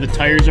make sure the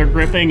tires are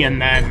gripping,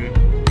 and then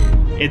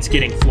it's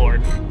getting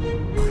floored.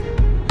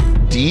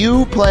 Do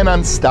you plan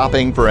on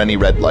stopping for any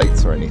red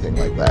lights or anything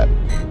like that?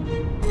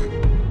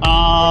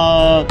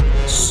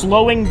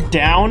 Slowing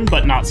down,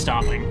 but not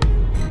stopping.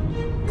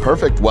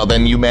 Perfect. Well,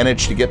 then you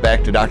managed to get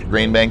back to Dr.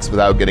 Greenbank's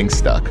without getting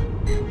stuck.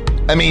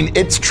 I mean,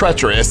 it's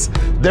treacherous.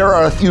 There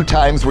are a few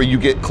times where you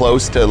get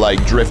close to,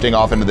 like, drifting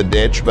off into the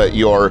ditch, but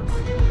you're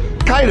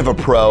kind of a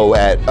pro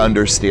at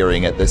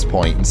understeering at this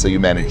point, and so you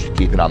manage to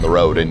keep it on the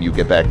road, and you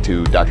get back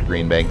to Dr.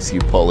 Greenbank's, you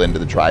pull into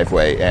the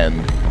driveway,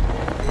 and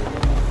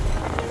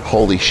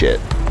holy shit.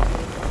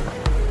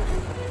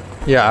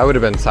 Yeah, I would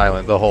have been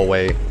silent the whole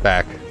way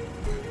back.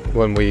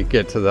 When we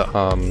get to the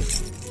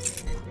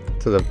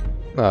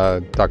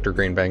Dr.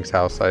 Greenbank's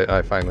house,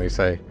 I finally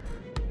say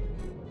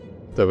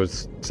there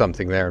was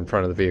something there in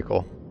front of the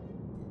vehicle.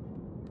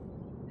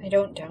 I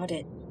don't doubt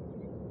it.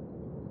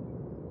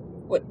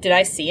 What, did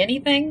I see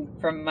anything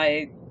from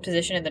my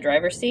position in the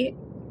driver's seat?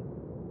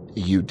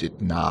 You did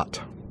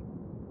not.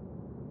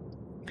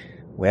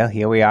 Well,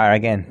 here we are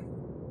again.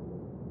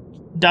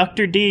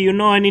 Dr. D, you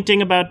know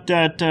anything about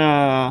that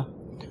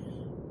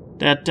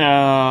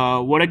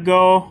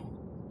Whatigo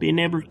being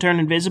able to turn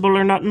invisible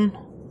or nothing?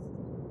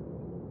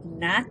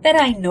 Not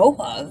that I know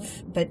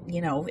of, but,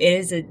 you know, it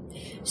is a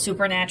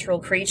supernatural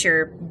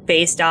creature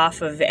based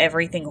off of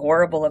everything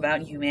horrible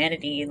about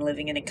humanity and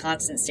living in a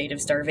constant state of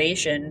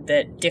starvation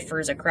that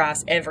differs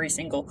across every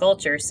single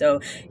culture, so,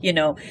 you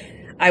know,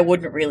 I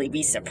wouldn't really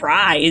be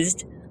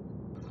surprised.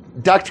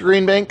 Dr.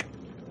 Greenbank,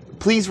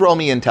 please roll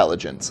me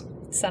intelligence.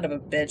 Son of a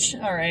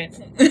bitch. All right.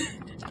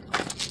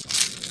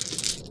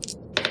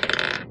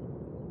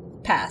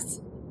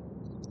 Pass.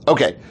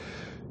 Okay.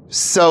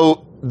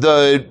 So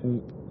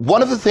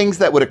one of the things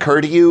that would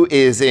occur to you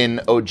is in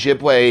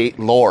Ojibwe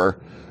lore,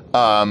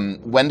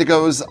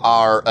 Wendigos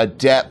are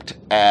adept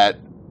at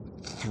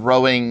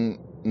throwing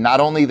not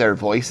only their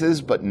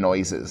voices, but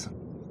noises.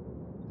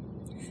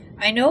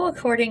 I know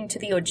according to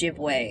the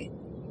Ojibwe,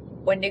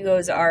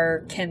 Wendigos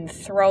can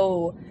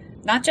throw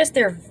not just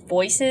their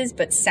voices,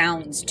 but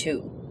sounds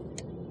too.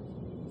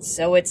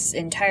 So it's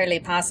entirely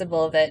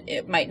possible that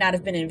it might not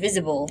have been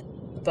invisible,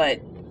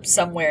 but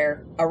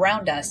somewhere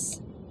around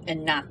us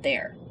and not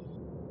there.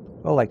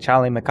 Oh, like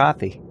Charlie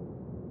McCarthy.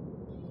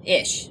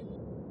 Ish.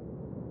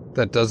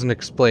 That doesn't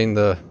explain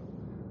the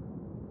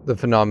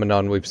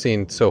phenomenon we've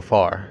seen so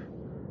far.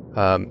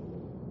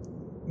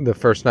 The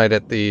first night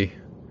at the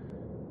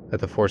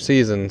Four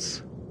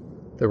Seasons,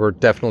 there were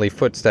definitely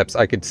footsteps.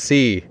 I could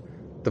see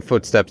the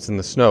footsteps in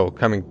the snow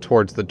coming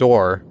towards the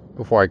door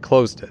before I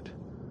closed it.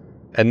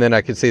 And then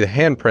I could see the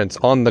handprints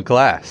on the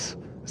glass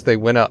as they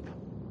went up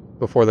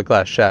before the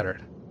glass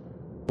shattered.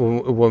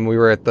 When we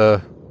were at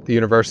the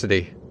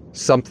university,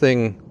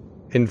 something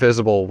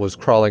invisible was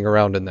crawling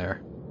around in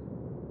there.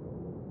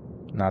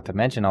 Not to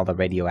mention all the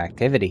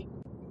radioactivity.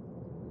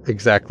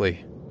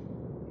 Exactly.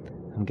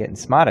 I'm getting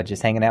smarter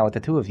just hanging out with the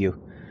two of you.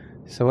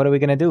 So what are we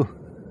going to do?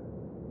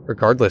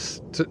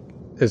 Regardless,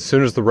 as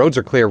soon as the roads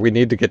are clear, we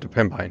need to get to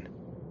Pembine.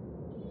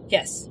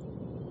 Yes.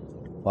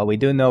 What we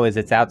do know is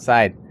it's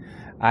outside.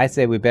 I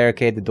say we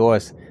barricade the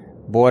doors,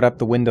 board up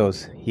the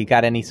windows. You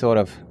got any sort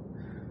of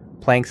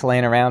planks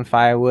laying around,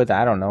 firewood?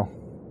 I don't know.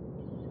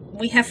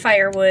 We have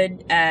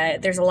firewood.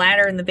 There's a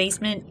ladder in the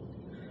basement.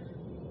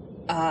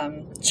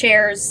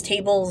 Chairs,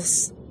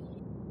 tables.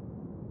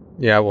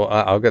 Yeah, well,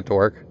 I'll get to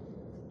work.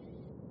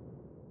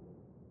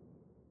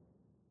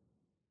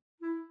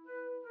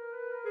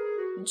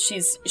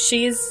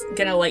 She's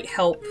gonna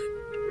help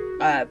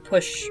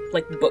push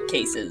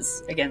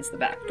bookcases against the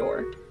back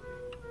door.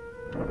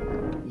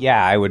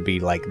 Yeah, I would be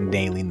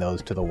nailing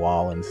those to the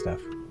wall and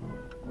stuff.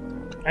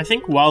 I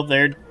think while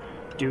they're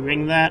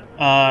doing that,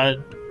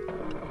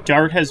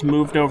 Dart has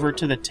moved over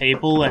to the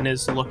table and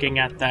is looking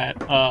at that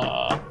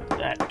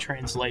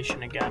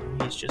translation again.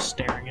 He's just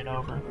staring it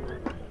over.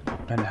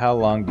 And how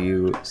long do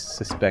you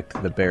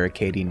suspect the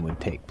barricading would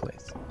take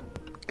place?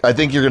 I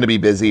think you're going to be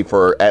busy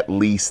for at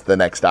least the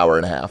next hour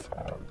and a half.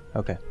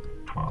 Okay.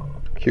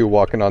 Cue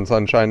Walking on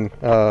Sunshine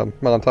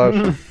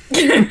montage.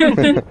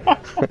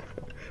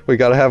 We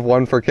gotta have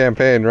one for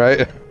campaign,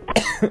 right?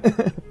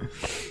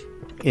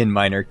 In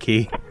minor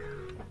key.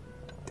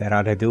 That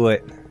ought to do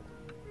it.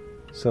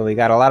 So we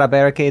got a lot of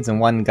barricades and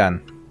one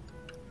gun.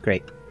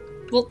 Great.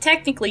 Well,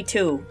 technically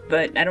two,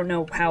 but I don't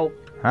know how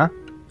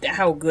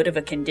good of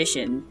a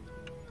condition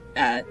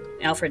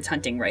Alfred's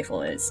hunting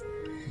rifle is.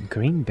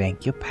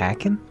 Greenbank, you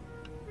packing?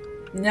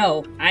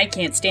 No, I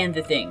can't stand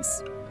the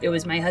things. It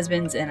was my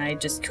husband's, and I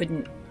just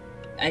couldn't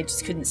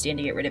stand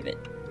to get rid of it.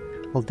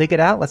 Well, dig it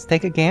out. Let's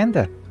take a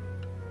gander.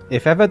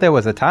 If ever there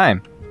was a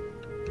time.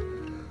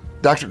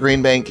 Dr.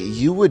 Greenbank,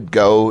 you would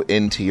go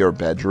into your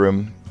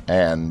bedroom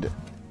and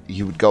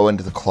you would go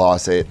into the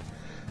closet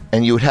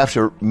and you would have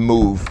to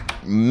move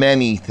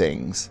many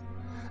things.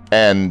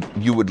 And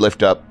you would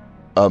lift up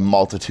a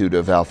multitude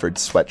of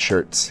Alfred's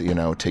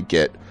sweatshirts, to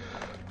get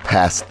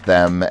past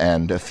them,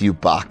 and a few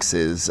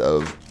boxes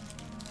of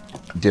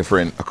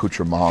different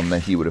accoutrements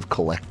that he would have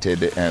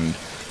collected. And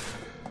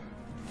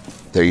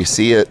there you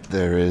see it.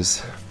 There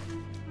is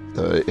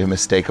the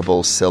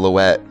unmistakable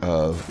silhouette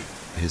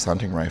of his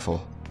hunting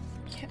rifle.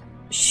 Yeah.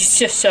 She's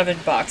just shoving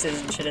boxes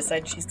and shit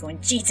aside. She's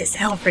going, Jesus,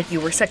 Alfred, you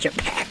were such a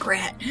pack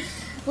rat.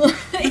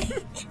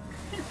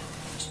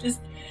 Just,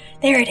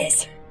 there it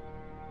is.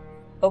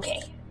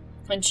 Okay.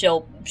 And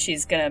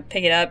she's gonna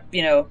pick it up,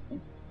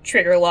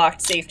 trigger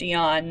locked, safety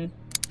on,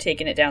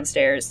 taking it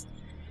downstairs.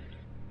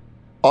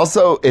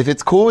 Also, if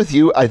it's cool with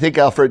you, I think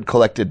Alfred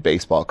collected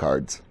baseball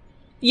cards.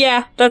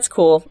 Yeah, that's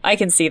cool. I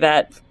can see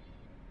that.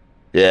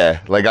 Yeah,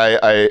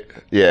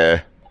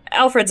 yeah.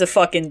 Alfred's a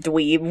fucking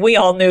dweeb. We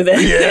all knew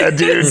that. Yeah,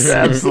 dude,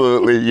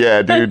 absolutely.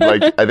 Yeah, dude,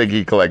 I think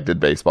he collected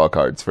baseball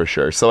cards for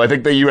sure. So I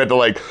think that you had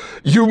to,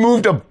 you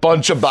moved a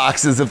bunch of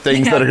boxes of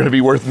things that are going to be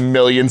worth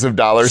millions of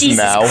dollars Jesus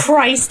now.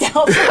 Christ,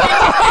 Alfred.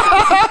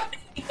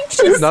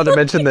 Not to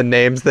mention the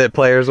names that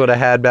players would have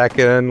had back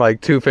in, like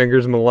Two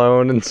Fingers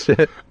Malone and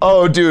shit.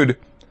 Oh, dude.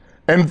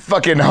 And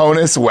fucking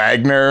Honus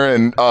Wagner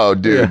and, oh,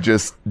 dude, yeah.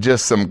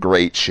 just some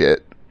great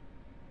shit.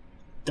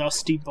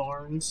 Dusty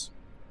Barnes.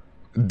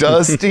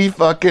 Dusty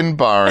fucking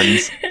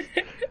Barnes.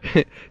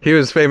 He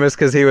was famous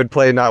because he would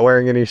play not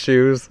wearing any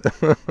shoes.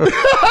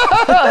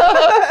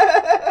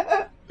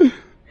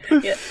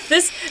 Yeah.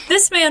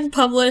 This man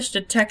published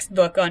a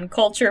textbook on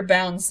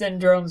culture-bound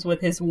syndromes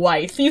with his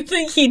wife. You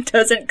think he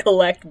doesn't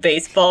collect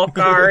baseball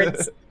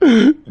cards?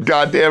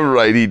 Goddamn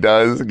right he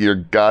does. You're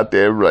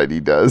goddamn right he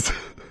does.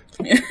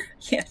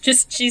 Yeah,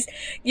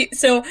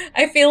 so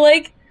I feel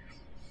like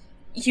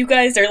you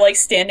guys are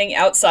standing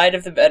outside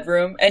of the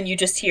bedroom and you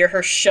just hear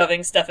her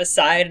shoving stuff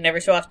aside, and every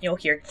so often you'll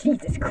hear,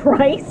 Jesus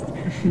Christ.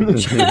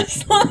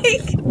 Just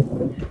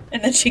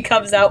and then she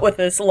comes out with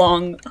this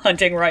long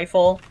hunting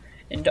rifle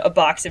and a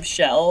box of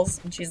shells,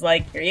 and she's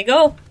like, "Here you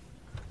go."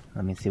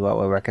 Let me see what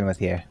we're working with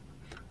here.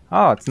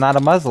 Oh, it's not a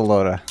muzzle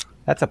loader.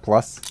 That's a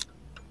plus.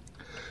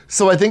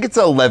 So I think it's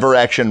a lever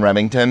action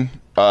Remington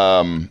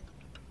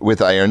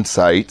with iron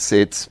sights.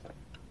 It's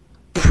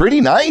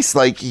pretty nice.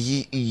 Like,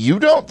 you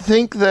don't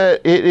think that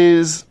it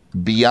is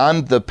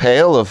beyond the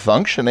pale of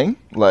functioning.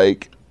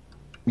 Like,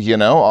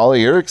 all of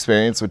your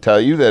experience would tell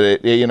you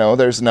that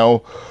there's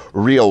no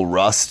real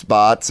rust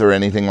spots or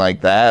anything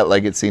like that.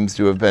 Like, it seems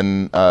to have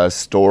been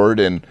stored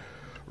in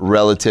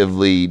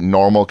relatively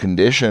normal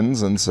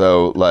conditions. And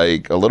so,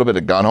 like, a little bit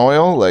of gun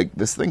oil, like,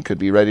 this thing could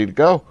be ready to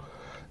go.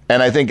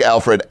 And I think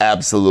Alfred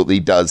absolutely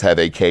does have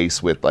a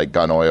case with, like,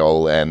 gun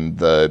oil and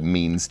the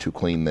means to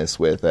clean this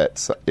with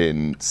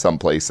in some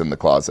place in the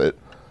closet.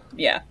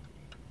 Yeah.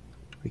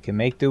 We can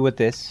make do with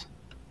this.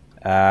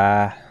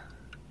 Greenbank.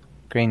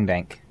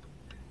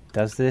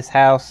 Does this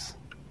house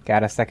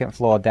got a second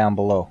floor down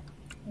below?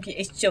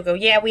 She'll go,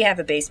 "Yeah, we have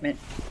a basement."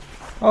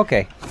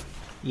 Okay.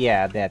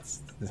 Yeah, that's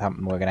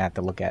something we're gonna have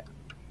to look at.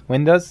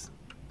 Windows?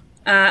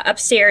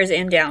 Upstairs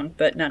and down,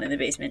 but none in the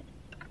basement.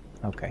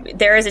 Okay.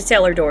 There is a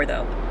cellar door,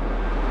 though.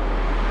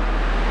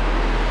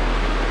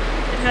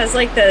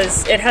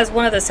 It has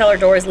one of the cellar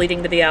doors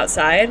leading to the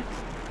outside.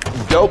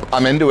 Dope.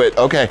 I'm into it.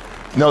 Okay.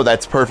 No,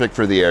 that's perfect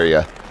for the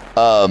area.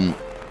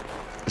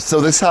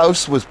 So this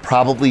house was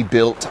probably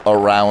built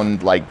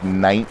around like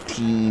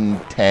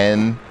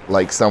 1910,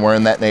 like somewhere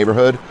in that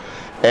neighborhood.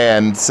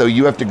 And so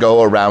you have to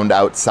go around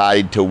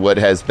outside to what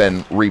has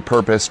been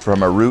repurposed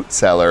from a root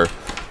cellar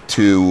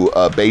to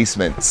a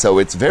basement. So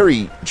it's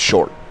very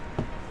short.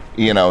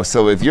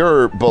 So if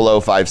you're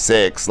below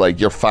 5'6", like,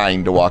 you're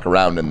fine to walk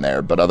around in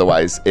there, but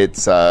otherwise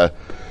it's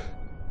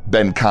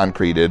been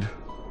concreted.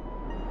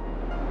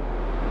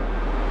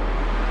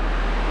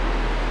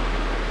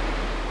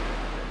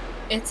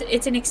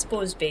 It's an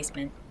exposed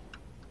basement.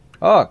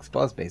 Oh,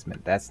 exposed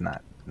basement. That's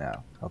not... No.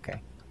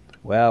 Okay.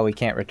 Well, we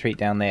can't retreat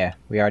down there.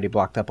 We already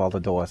blocked up all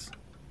the doors.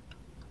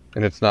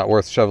 And it's not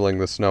worth shoveling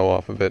the snow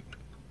off of it.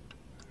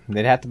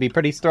 They'd have to be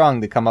pretty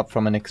strong to come up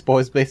from an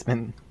exposed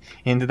basement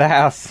into the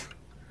house.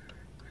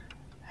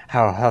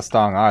 How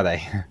strong are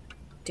they?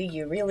 Do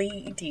you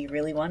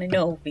really want to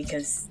know?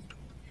 Because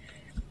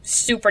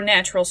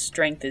supernatural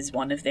strength is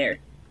one of their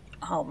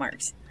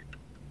hallmarks.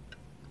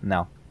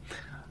 No.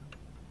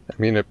 I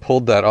mean, it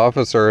pulled that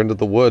officer into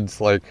the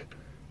woods like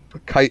a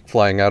kite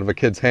flying out of a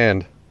kid's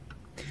hand.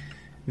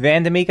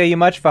 Vandemiek, are you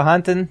much for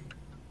hunting?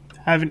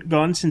 Haven't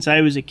gone since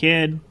I was a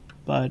kid,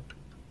 but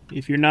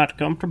if you're not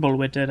comfortable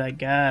with it, I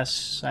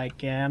guess I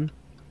can.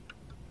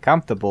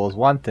 Comfortable is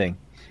one thing.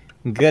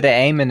 Good at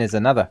aiming is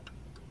another.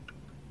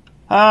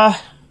 Yeah,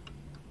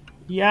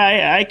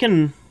 I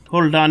can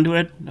hold on to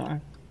it.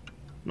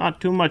 Not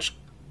too much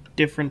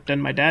different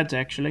than my dad's,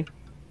 actually.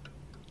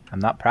 I'm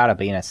not proud of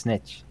being a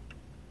snitch.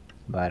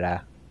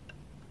 But,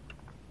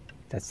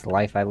 that's the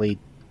life I lead.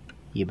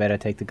 You better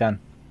take the gun.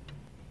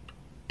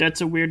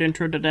 That's a weird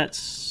intro to that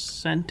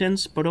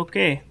sentence, but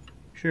okay.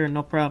 Sure,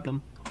 no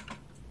problem.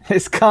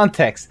 It's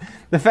context.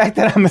 The fact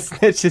that I'm a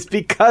snitch is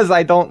because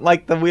I don't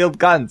like the wheeled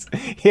guns.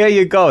 Here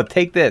you go,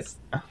 take this.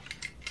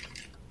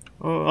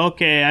 Oh,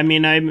 okay, I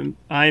mean,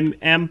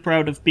 I'm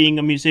proud of being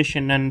a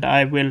musician, and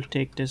I will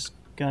take this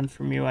gun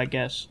from you, I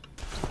guess.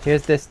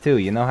 Here's this too.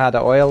 You know how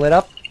to oil it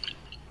up?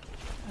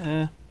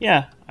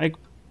 Yeah,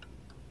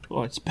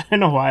 Oh, it's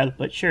been a while,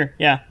 but sure,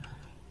 yeah.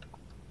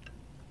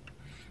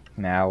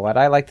 Now, what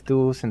I like to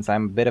do, since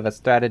I'm a bit of a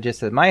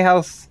strategist at my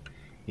house,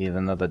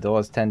 even though the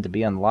doors tend to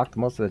be unlocked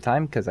most of the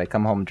time because I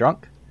come home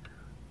drunk,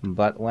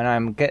 but when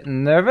I'm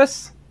getting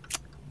nervous,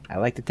 I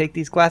like to take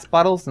these glass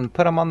bottles and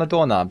put them on the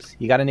doorknobs.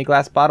 You got any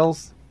glass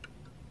bottles?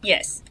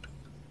 Yes.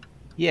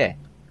 Yeah.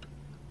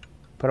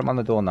 Put them on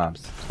the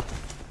doorknobs.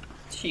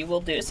 She will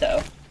do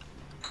so.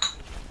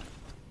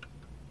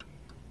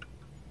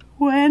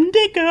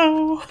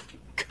 Wendigo,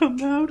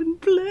 come out and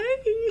play.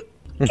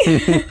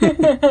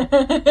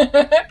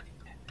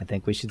 I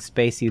think we should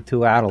space you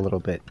two out a little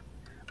bit.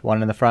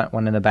 One in the front,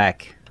 one in the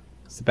back.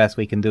 It's the best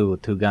we can do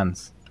with two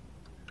guns.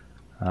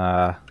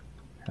 I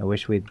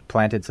wish we'd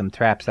planted some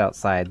traps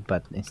outside,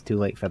 but it's too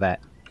late for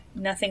that.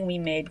 Nothing we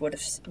made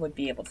would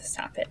be able to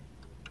stop it.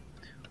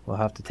 We'll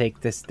have to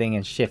take this thing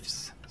in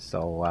shifts,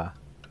 so,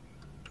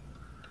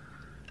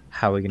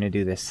 how are we gonna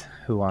do this?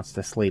 Who wants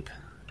to sleep?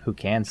 Who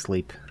can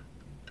sleep?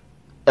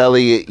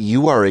 Elliot,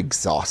 you are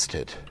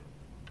exhausted.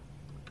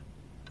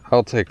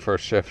 I'll take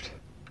first shift.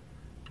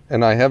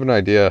 And I have an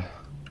idea.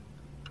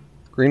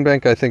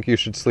 Greenbank, I think you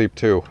should sleep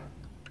too.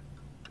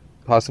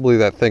 Possibly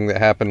that thing that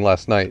happened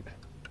last night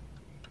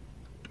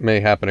may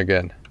happen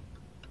again.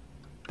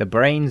 The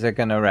brains are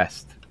gonna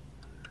rest.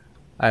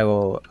 I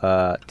will,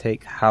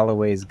 take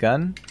Holloway's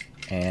gun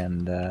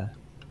and,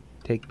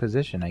 take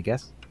position, I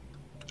guess.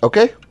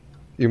 Okay.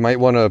 You might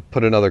want to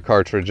put another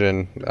cartridge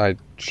in. I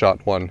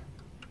shot one.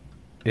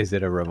 Is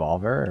it a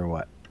revolver or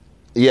what?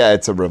 Yeah,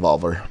 it's a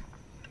revolver.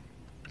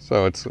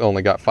 So it's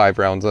only got 5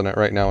 rounds in it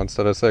right now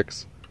instead of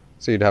 6.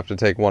 So you'd have to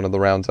take one of the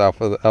rounds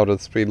out of the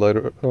speed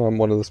loader,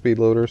 one of the speed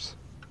loaders.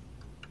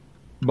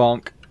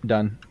 Bonk.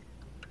 Done.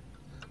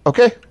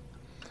 Okay.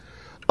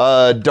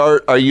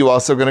 Dart, are you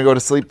also going to go to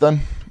sleep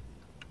then?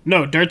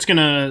 No, Dart's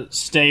gonna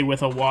stay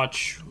with a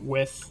watch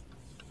with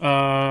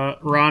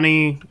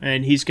Ronnie,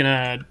 and he's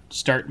gonna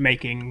start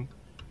making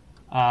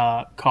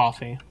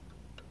coffee.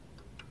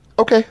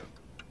 Okay.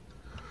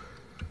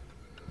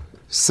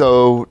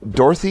 So,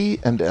 Dorothy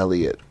and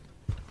Elliot,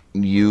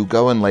 you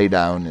go and lay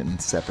down in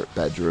separate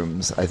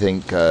bedrooms. I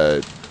think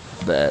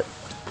that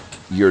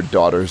your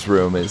daughter's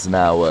room is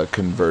now a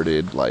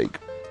converted, like,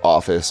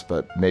 office,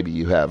 but maybe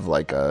you have,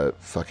 like, a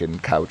fucking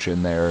couch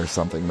in there or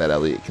something that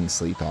Elliot can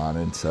sleep on,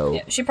 and so...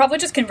 Yeah, she probably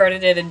just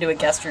converted it into a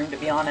guest room, to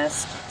be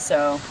honest,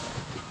 so...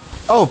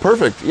 Oh,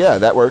 perfect. Yeah,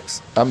 that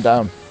works. I'm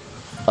down.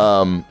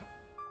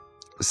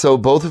 So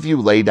both of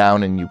you lay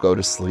down and you go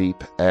to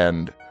sleep,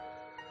 and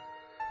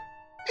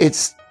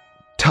it's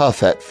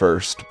tough at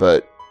first,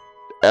 but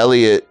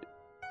Elliot,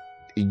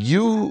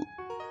 you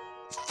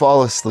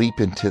fall asleep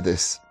into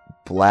this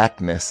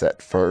blackness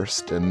at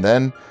first, and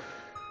then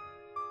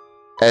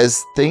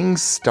as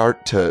things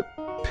start to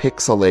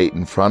pixelate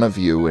in front of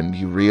you and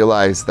you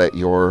realize that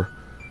you're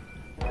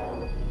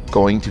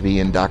going to be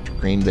in Dr.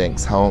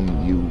 Greenbank's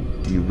home,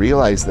 you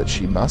realize that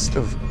she must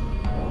have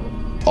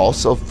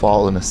also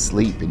fallen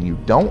asleep, and you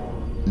don't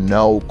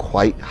know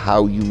quite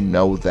how you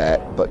know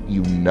that, but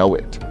you know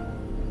it.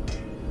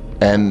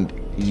 And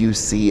you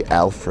see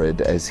Alfred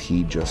as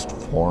he just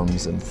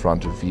forms in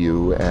front of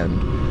you,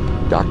 and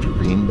Dr.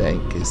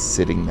 Greenbank is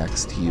sitting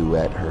next to you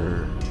at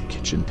her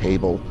kitchen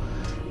table,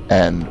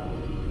 and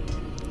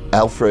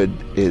Alfred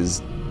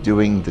is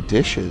doing the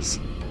dishes,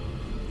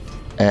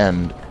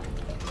 and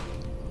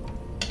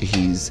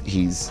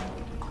he's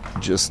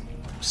just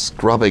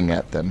scrubbing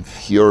at them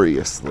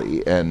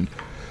furiously, and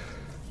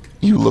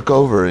you look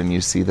over and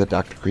you see that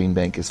Dr.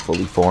 Greenbank is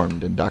fully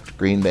formed, and Dr.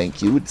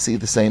 Greenbank, you would see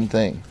the same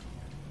thing.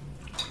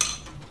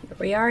 Here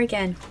we are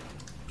again.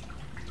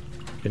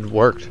 It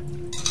worked.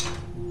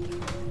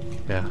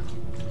 Yeah.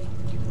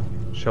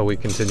 Shall we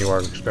continue our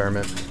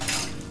experiment?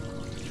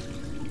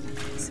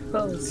 I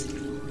suppose.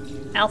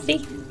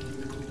 Alfie?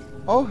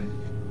 Oh,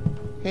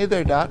 hey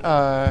there, Dot.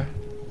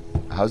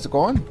 How's it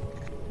going?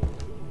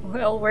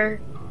 Well, we're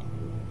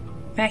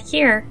back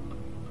here.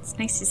 It's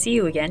nice to see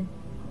you again.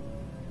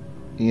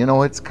 You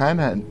know, it's kind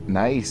of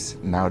nice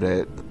now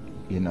that,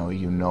 you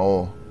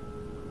know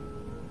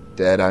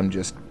that I'm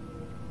just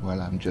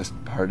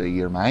part of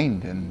your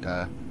mind, and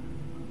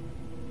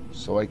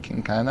so I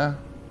can kind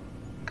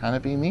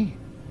of be me.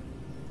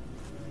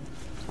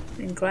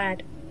 I'm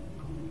glad.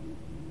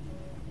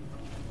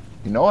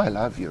 You know I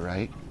love you,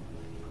 right?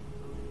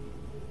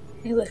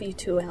 I love you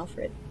too,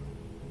 Alfred.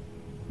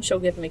 She'll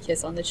give him a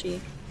kiss on the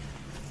cheek.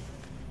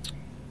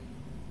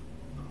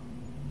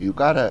 You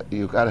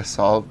gotta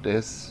solve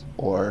this,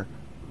 or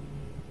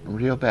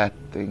real bad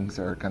things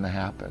are gonna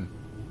happen.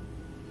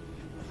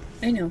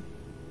 I know.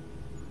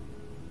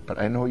 But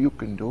I know you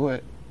can do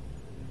it.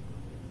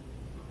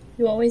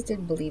 You always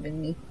did believe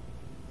in me.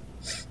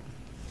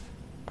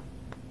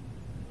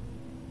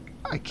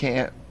 I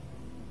can't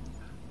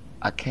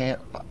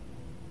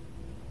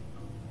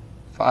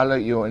follow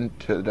you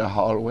into the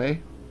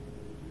hallway,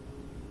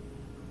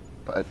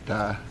 but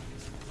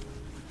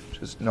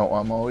just know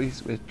I'm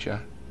always with you.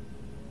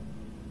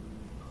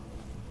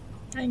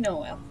 I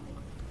know, Al.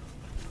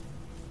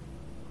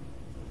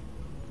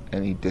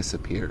 And he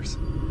disappears.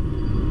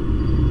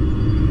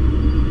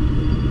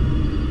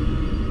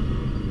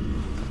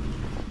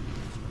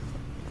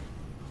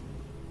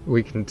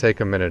 We can take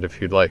a minute if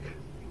you'd like.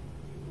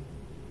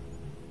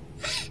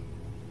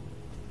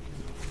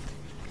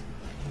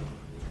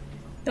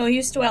 No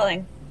use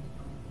dwelling.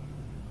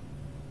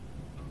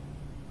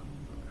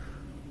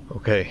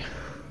 Okay.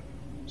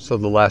 So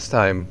the last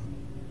time,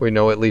 we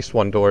know at least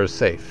one door is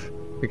safe,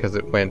 because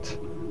it went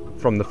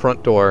from the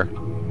front door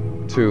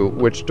to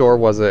which door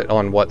was it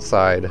on what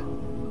side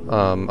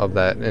of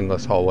that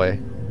endless hallway?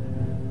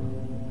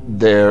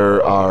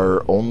 There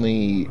are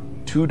only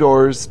 2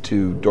 doors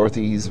to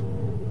Dorothy's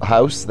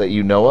house that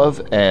you know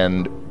of,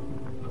 and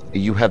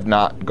you have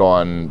not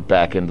gone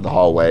back into the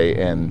hallway,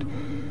 and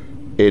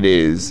it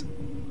is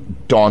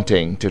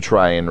daunting to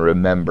try and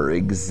remember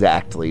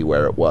exactly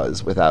where it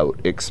was without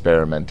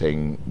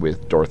experimenting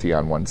with Dorothy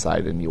on one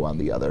side and you on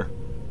the other.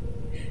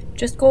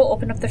 Just go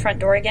open up the front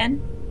door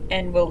again,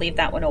 and we'll leave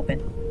that one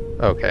open.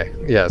 Okay,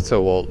 yeah,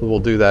 so we'll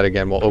do that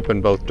again. We'll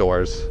open both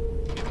doors.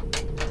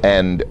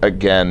 And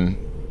again,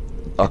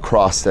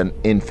 across an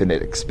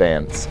infinite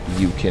expanse,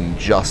 you can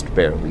just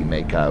barely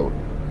make out.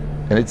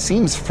 And it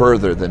seems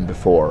further than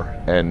before,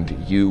 and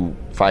you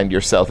find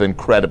yourself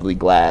incredibly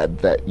glad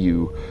that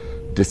you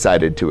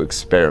decided to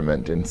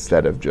experiment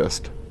instead of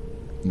just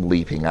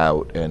leaping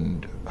out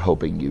and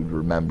hoping you'd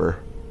remember.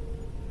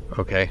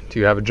 Okay, do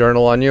you have a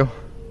journal on you?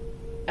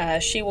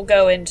 She will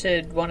go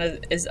into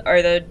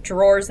are the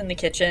drawers in the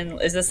kitchen,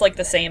 is this like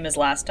the same as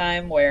last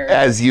time where...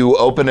 As you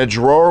open a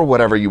drawer,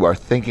 whatever you are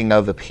thinking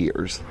of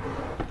appears.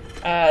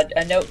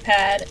 A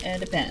notepad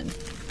and a pen.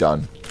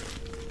 Done.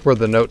 Were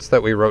the notes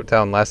that we wrote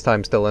down last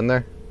time still in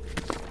there?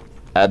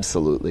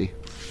 Absolutely.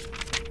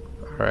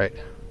 Alright.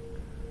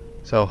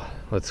 So,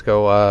 let's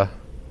go,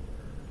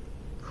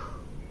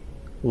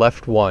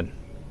 left 1.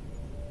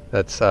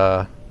 That's,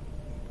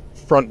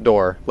 front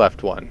door,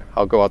 left 1.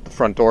 I'll go out the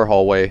front door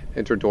hallway,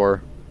 enter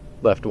door,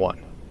 left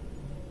 1.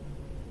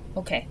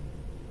 Okay.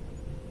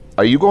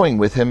 Are you going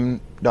with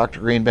him, Dr.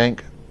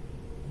 Greenbank?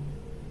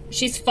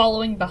 She's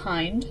following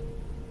behind,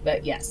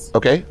 but yes.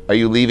 Okay. Are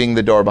you leaving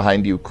the door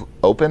behind you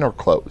open or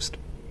closed?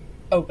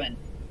 Open.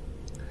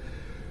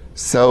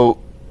 So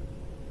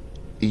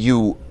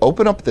you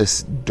open up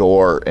this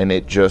door and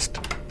it just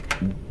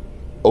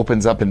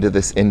opens up into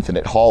this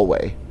infinite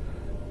hallway.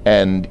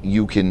 And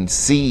you can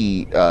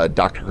see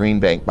Dr.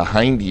 Greenbank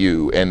behind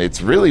you, and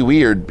it's really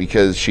weird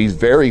because she's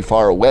very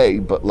far away,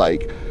 but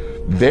like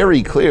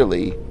very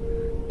clearly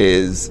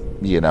is,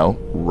 you know,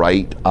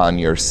 right on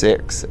your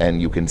 6,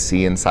 and you can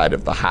see inside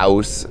of the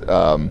house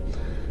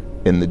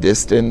in the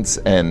distance,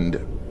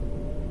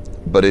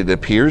 but it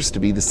appears to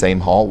be the same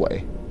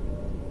hallway.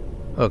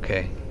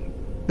 Okay.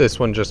 This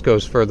one just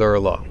goes further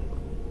along.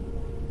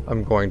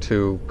 I'm going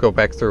to go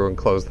back through and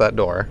close that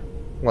door.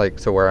 Like,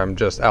 to where I'm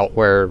just out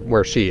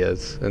where she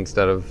is,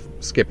 instead of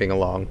skipping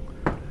along.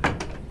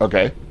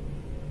 Okay.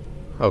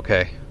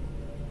 Okay.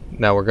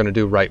 Now we're gonna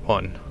do right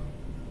 1.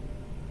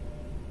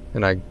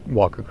 And I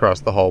walk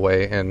across the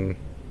hallway and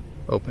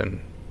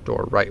open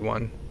door right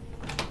 1.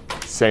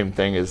 Same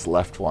thing as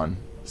left 1,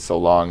 so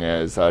long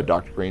as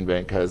Dr.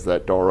 Greenbank has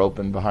that door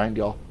open behind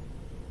y'all.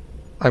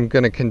 I'm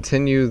gonna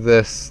continue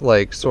this,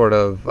 like, sort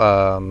of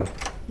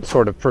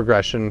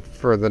progression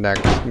for the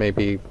next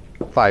maybe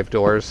 5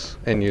 doors,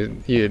 and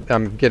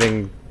I'm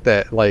getting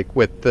that, like,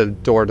 with the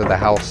door to the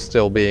house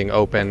still being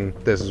open,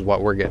 this is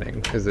what we're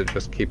getting. Is it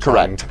just keeps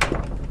Correct.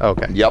 on?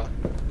 Okay. Yep.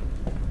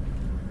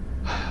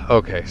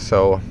 Okay,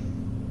 so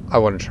I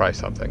want to try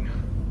something,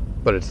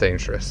 but it's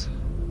dangerous.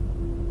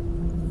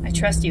 I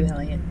trust you,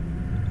 Elliot.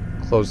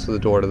 Close the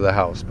door to the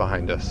house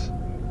behind us.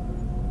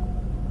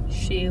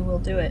 She will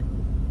do it.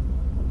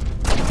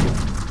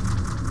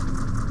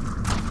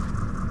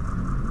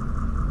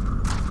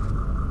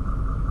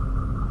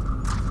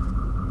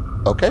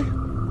 Okay.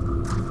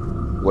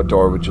 What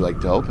door would you like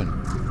to open?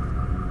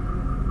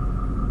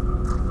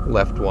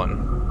 Left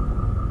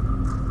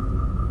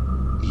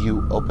 1.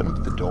 You open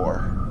up the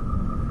door.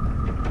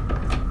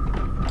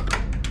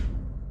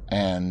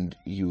 And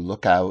you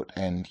look out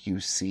and you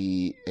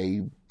see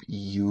a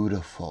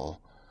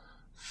beautiful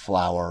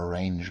flower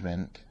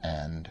arrangement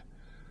and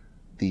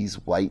these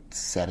white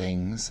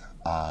settings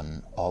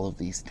on all of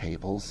these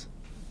tables.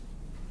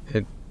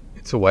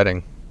 It's a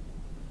wedding.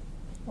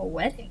 A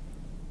wedding?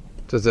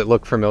 Does it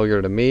look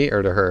familiar to me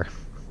or to her?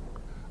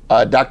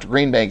 Dr.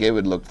 Greenbank, it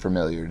would look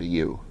familiar to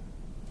you.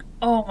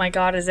 Oh my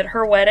god, is it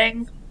her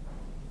wedding?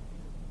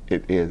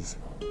 It is.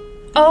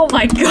 Oh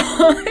my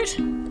god!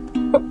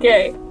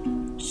 Okay.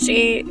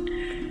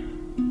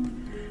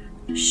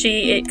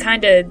 It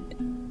kind of...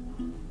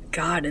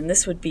 God, and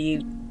this would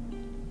be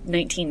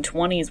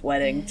 1920s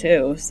wedding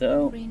too,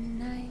 so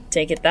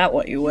take it that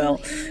what you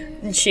will.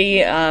 And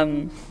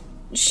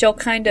she'll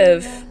kind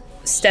of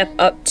step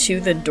up to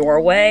the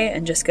doorway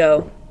and just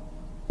go,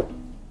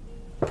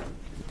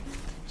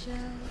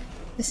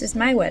 "This is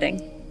my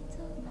wedding."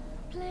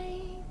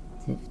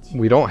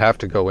 We don't have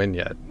to go in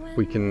yet.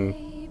 We can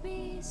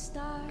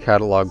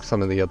catalog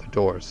some of the other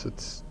doors.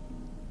 It's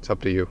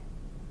up to you.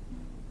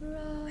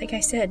 Like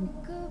I said,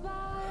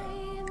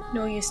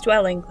 no use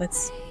dwelling.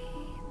 Let's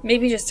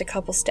maybe just a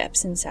couple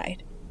steps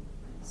inside.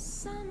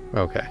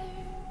 Okay.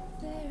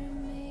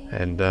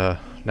 And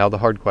now the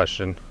hard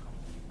question.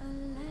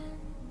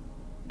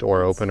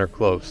 Door open or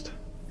closed?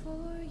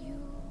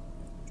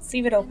 Let's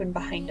leave it open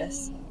behind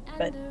us,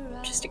 but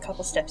just a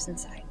couple steps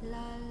inside.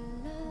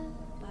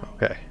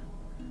 Okay.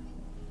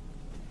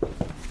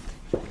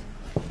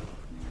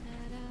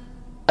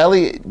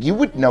 Elliot, you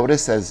would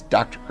notice as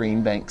Dr.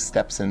 Greenbank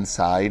steps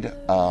inside,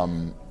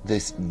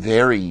 this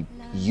very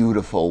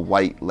beautiful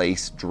white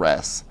lace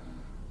dress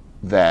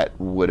that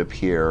would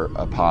appear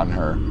upon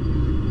her.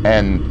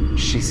 And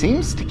she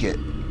seems to get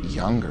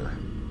younger,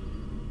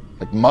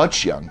 like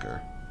much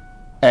younger.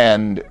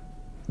 And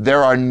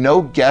there are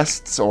no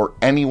guests or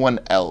anyone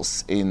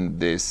else in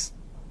this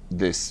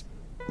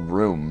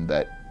room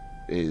that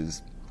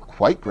is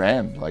quite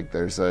grand. Like,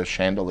 there's a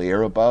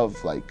chandelier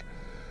above, like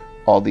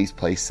all these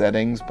place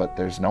settings, but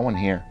there's no one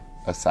here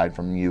aside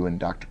from you and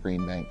Dr.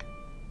 Greenbank.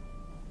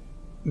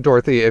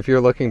 Dorothy, if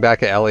you're looking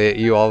back at Elliot,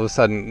 you all of a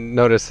sudden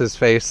notice his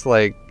face,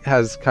 like,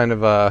 has kind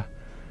of a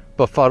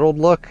befuddled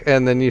look,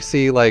 and then you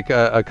see, like,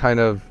 a kind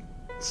of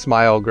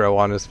smile grow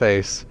on his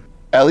face.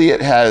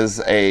 Elliot has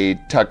a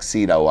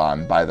tuxedo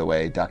on, by the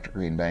way, Dr.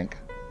 Greenbank.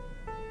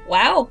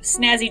 Wow,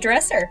 snazzy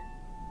dresser.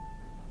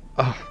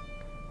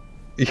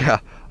 Yeah,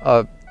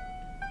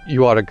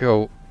 you ought to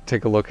go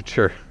take a look at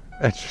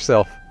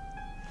yourself.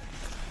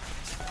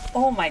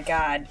 Oh my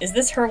god, is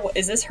this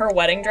her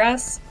wedding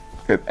dress?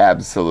 It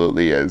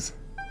absolutely is.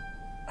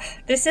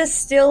 This is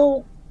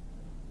still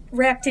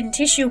wrapped in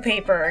tissue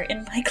paper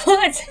in my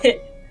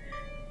closet.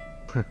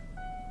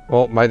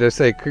 Well, might I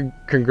say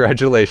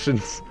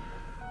congratulations.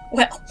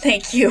 Well,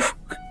 thank you.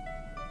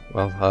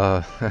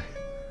 Well,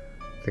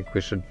 think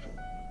we should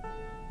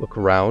look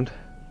around.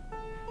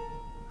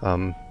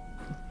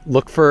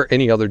 Look for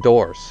any other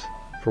doors,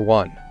 for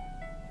one.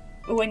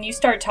 When you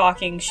start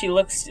talking, she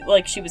looks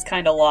like she was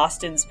kind of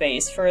lost in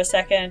space for a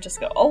second and just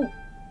go, oh,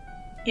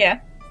 yeah.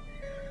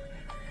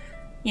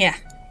 Yeah.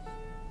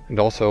 And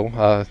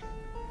also,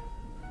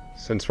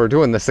 since we're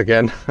doing this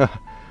again,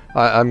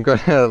 I'm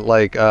gonna,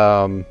 like,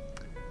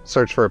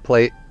 search for a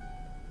plate.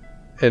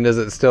 And is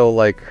it still,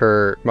 like,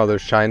 her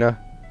mother's china?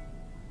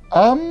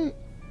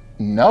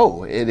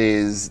 No, it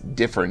is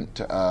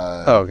different,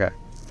 okay.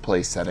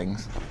 place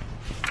settings.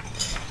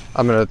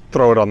 I'm gonna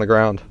throw it on the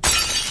ground.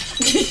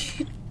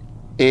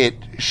 It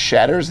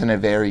shatters in a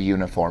very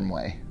uniform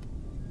way.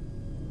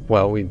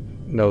 Well, we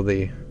know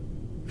the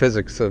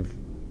physics of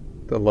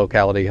the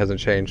locality hasn't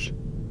changed.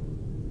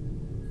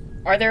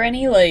 Are there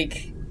any,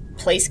 like,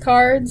 place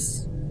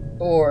cards?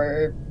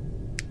 Or...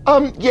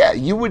 Yeah,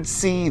 you would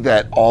see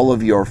that all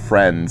of your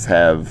friends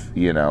have,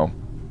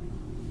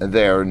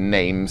 their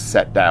names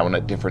set down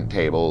at different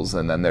tables,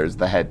 and then there's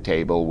the head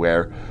table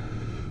where,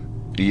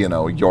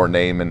 your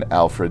name and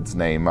Alfred's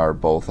name are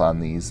both on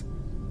these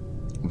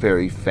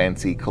very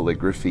fancy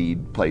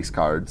calligraphied place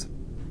cards.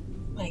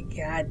 My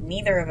god,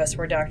 neither of us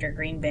were Dr.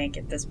 Greenbank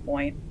at this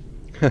point.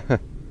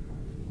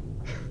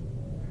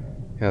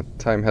 Yeah,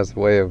 time has a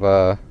way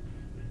of,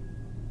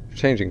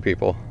 changing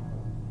people.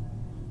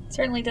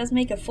 Certainly does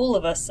make a fool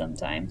of us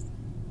sometimes.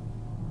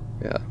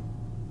 Yeah.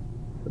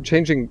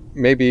 Changing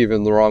may be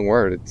even the wrong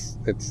word.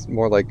 It's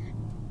more like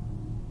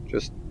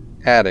just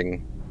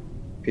adding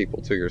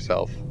people to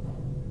yourself.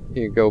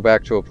 You go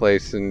back to a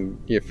place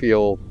and you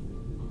feel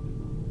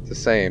the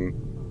same.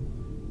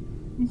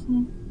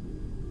 Mm-hmm.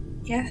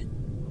 Yeah.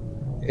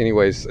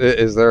 Anyways,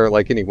 is there,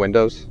 like, any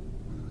windows?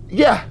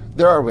 Yeah,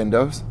 there are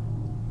windows.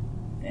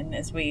 And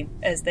as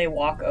they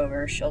walk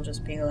over, she'll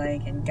just be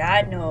like, and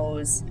God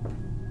knows,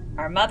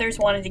 our mothers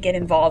wanted to get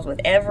involved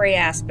with every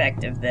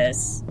aspect of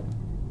this.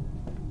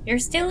 You're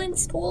still in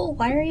school.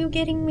 Why are you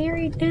getting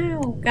married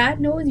now? God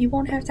knows you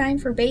won't have time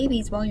for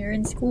babies while you're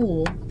in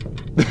school.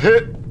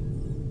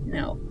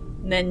 No.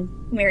 And then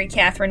Mary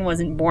Catherine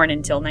wasn't born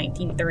until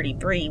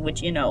 1933,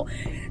 which,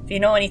 if you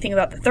know anything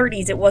about the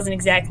 30s, it wasn't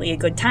exactly a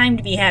good time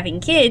to be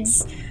having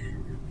kids.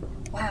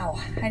 Wow,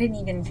 I don't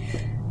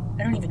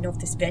even know if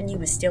this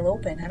venue is still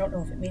open. I don't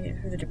know if it made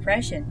it through the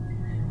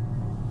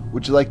Depression.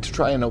 Would you like to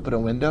try and open a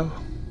window?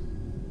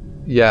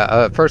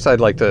 Yeah, first I'd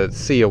like to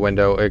see a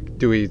window.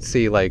 Do we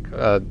see, like,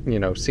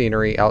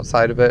 scenery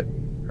outside of it?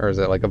 Or is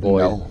it like a void?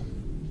 No.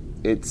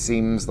 It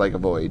seems like a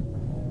void.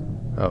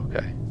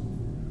 Okay.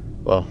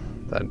 Well,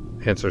 that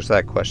answers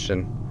that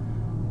question.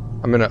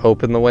 I'm going to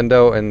open the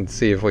window and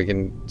see if we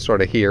can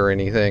sort of hear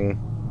anything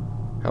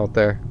out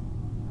there.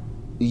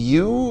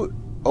 You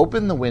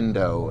open the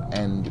window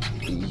and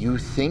you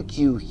think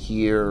you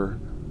hear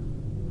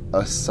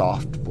a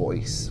soft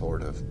voice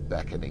sort of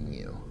beckoning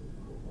you.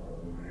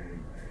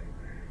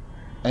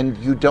 And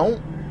you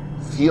don't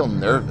feel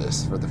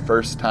nervous for the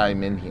first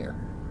time in here.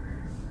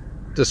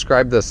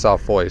 Describe this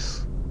soft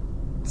voice.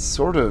 It's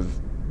sort of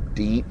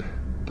deep,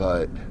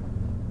 but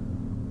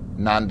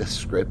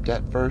nondescript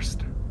at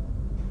first.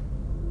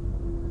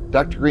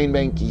 Dr.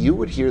 Greenbank, you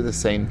would hear the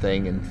same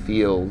thing and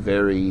feel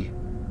very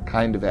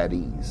kind of at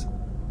ease.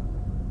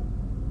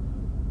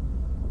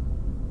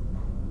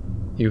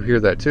 You hear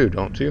that too,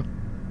 don't you?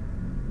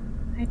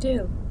 I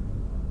do.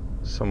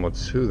 Somewhat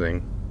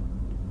soothing.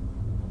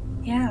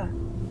 Yeah.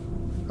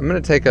 I'm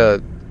going to take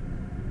a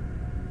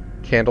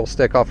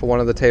candlestick off of one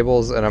of the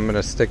tables and I'm going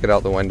to stick it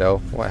out the window.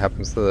 What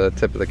happens to the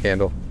tip of the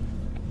candle?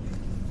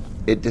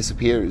 It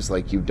disappears,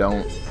 like you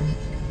don't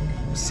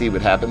see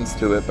what happens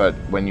to it, but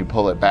when you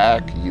pull it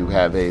back, you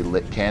have a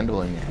lit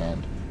candle in your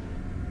hand.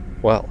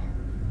 Well,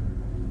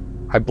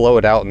 I blow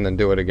it out and then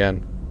do it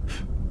again.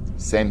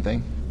 Same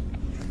thing.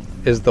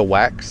 Is the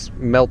wax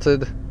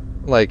melted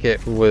like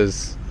it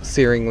was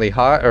searingly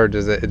hot, or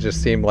does it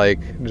just seem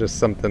like just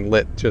something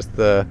lit, just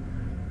the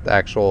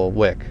actual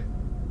wick?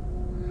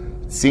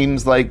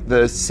 Seems like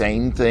the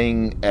same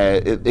thing.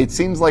 It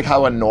seems like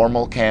how a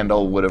normal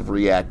candle would have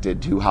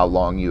reacted to how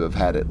long you have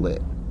had it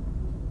lit.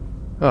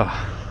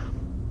 Oh.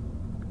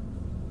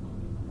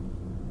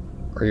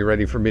 Are you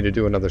ready for me to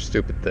do another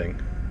stupid thing?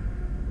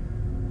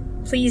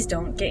 Please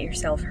don't get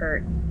yourself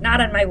hurt. Not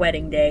on my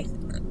wedding day.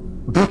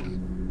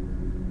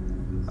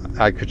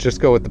 I could just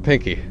go with the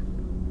pinky.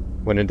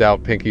 When in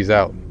doubt, pinky's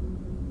out.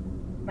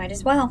 Might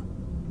as well.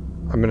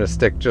 I'm gonna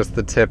stick just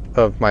the tip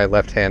of my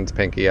left hand's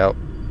pinky out.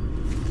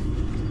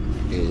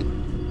 It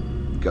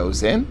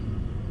goes in.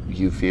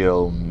 You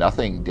feel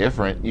nothing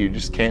different. You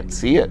just can't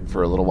see it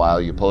for a little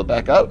while. You pull it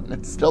back out, and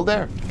it's still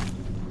there.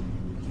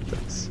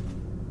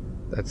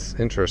 That's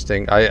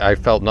interesting. I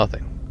felt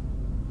nothing.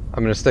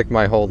 I'm gonna stick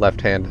my whole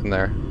left hand in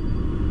there.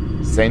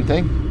 Same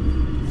thing.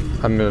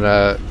 I'm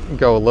gonna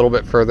go a little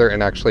bit further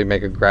and actually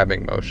make a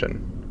grabbing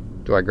motion.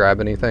 Do I grab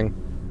anything?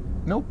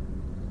 Nope.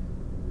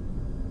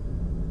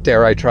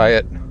 Dare I try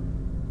it?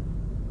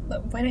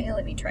 Why don't you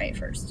let me try it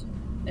first?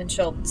 And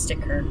she'll stick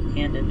her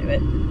hand into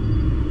it.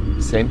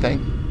 Same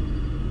thing.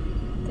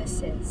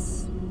 This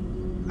is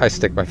I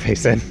stick my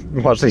face in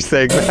while she's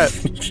saying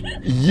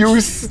that.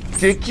 You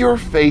stick your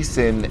face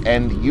in,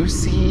 and you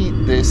see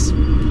this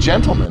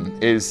gentleman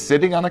is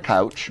sitting on a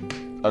couch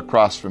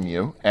across from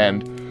you,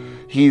 and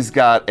he's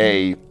got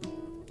a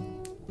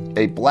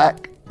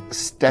black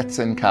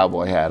Stetson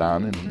cowboy hat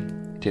on, and he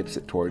tips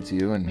it towards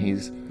you, and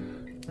he's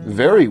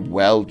very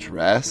well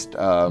dressed,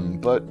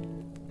 but,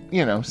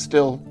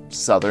 still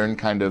Southern,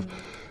 kind of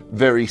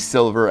very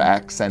silver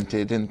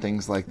accented and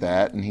things like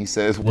that, and he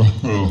says,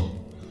 Well,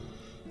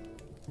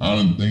 I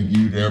didn't think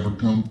you'd ever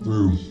come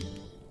through.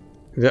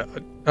 Yeah,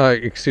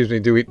 excuse me,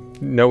 do we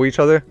know each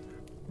other?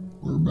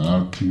 We're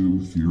about to,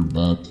 if you're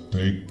about to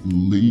take the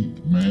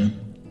leap, man.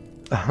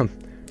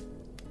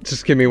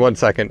 Just give me 1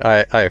 second.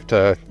 I have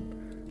to.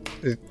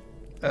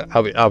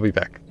 I'll be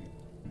back.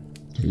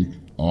 Take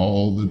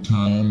all the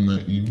time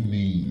that you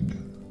need.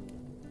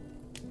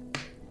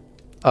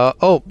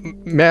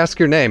 May I ask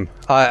your name?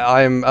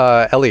 I'm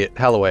Elliot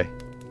Halloway.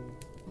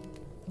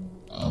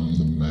 I'm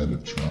the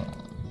Metatron.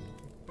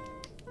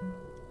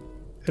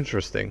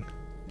 Interesting.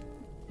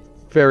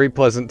 Very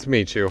pleasant to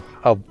meet you.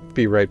 I'll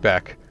be right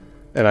back.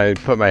 And I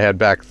put my head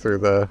back through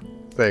the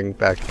thing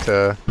back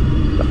to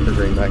Dr.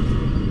 Greenbank.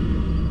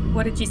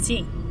 What did you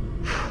see?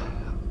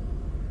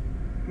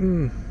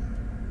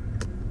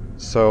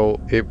 So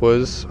it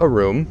was a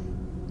room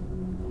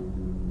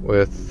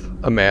with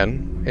a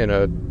man in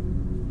a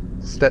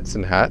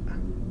Stetson hat.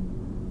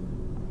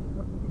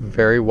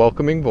 Very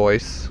welcoming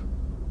voice.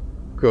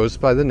 Goes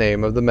by the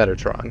name of the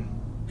Metatron.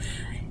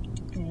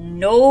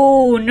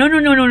 No.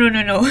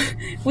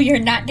 We are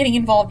not getting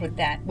involved with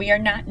that. We are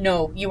not.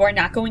 No, you are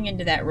not going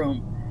into that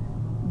room.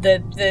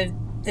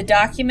 The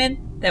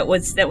document that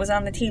was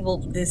on the table.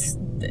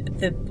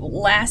 The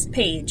last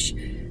page.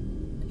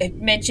 It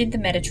mentioned the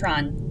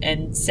Metatron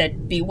and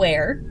said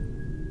beware.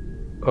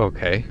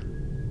 Okay.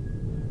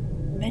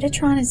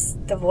 Metatron is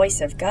the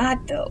voice of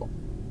God, though.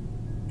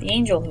 The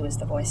angel who is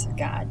the voice of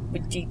God.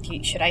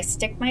 Should I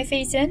stick my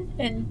face in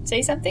and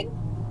say something?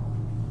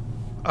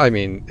 I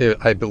mean,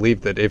 I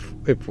believe that if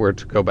we're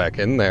to go back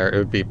in there, it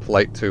would be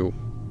polite to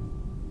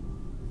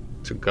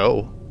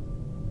go.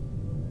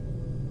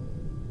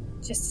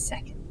 Just a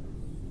second.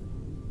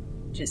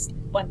 Just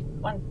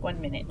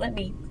one minute. Let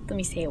me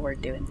say a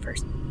word to him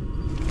first.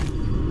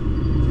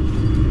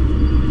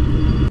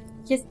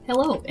 Yes,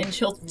 hello, and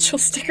she'll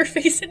stick her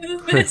face into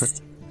the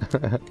mist.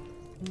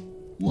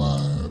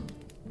 Why,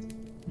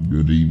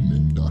 good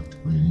evening, Dr.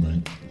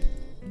 Greenbank.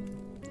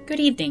 Good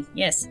evening.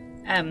 Yes,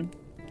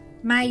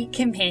 my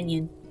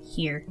companion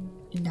here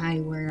and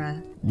I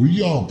were. Will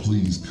y'all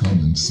please come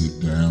and sit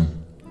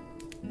down?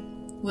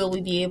 Will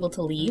we be able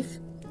to leave?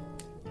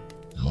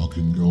 Y'all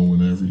can go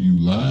whenever you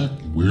like.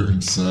 We're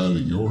inside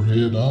of your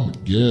head. I'm a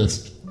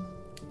guest,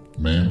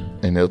 ma'am.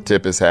 and he'll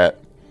tip his hat.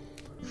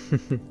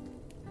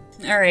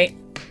 All right.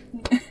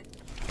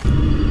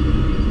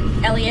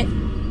 Elliot.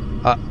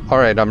 All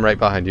right, I'm right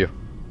behind you.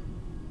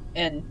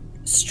 And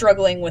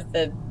struggling with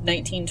the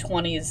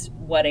 1920s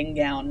wedding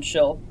gown,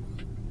 she'll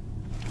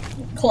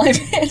climb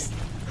in.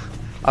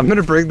 I'm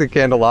gonna bring the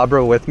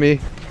candelabra with me,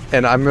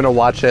 and I'm gonna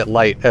watch it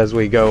light as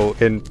we go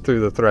in through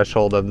the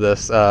threshold of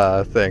this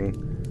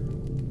thing.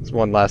 It's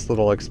one last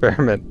little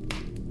experiment.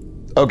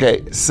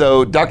 Okay,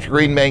 so Dr.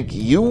 Greenbank,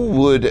 you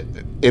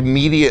would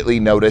immediately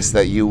notice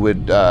that you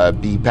would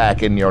be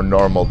back in your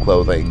normal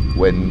clothing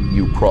when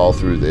you crawl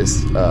through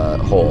this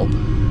hole.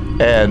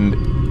 And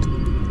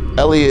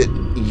Elliot,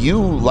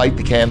 you light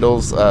the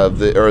candles,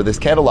 this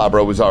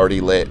candelabra was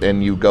already lit,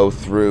 and you go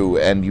through,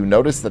 and you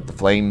notice that the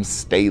flames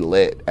stay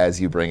lit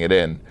as you bring it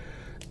in.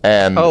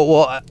 And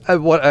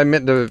what I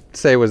meant to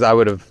say was I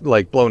would have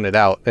blown it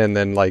out, and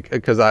then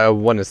because I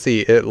want to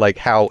see it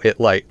how it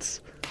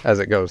lights as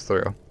it goes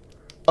through.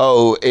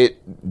 Oh,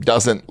 it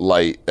doesn't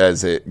light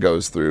as it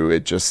goes through.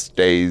 It just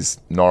stays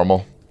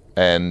normal,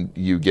 and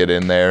you get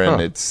in there,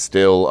 and it's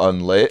still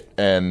unlit,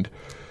 and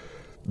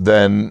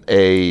then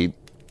a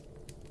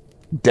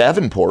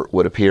Davenport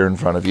would appear in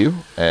front of you,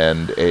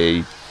 and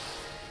a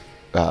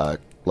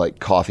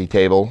coffee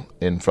table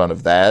in front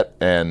of that,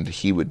 and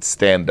he would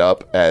stand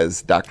up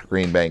as Dr.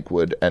 Greenbank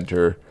would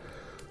enter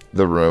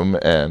the room,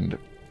 and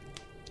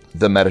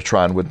the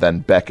Metatron would then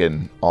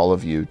beckon all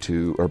of you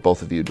or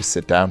both of you to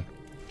sit down.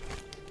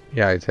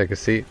 Yeah, I take a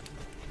seat.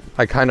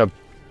 I kind of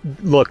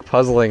look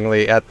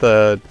puzzlingly at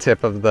the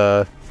tip of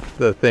the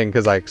thing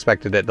because I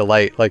expected it to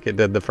light like it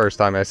did the first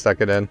time I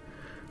stuck it in.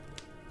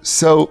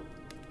 So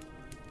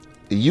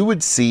you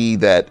would see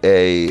that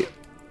a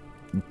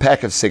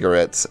pack of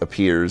cigarettes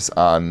appears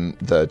on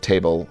the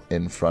table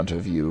in front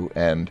of you,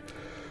 and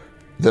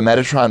the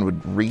Metatron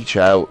would reach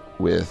out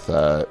with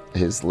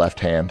his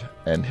left hand,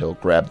 and he'll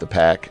grab the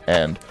pack,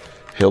 and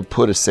he'll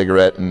put a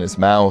cigarette in his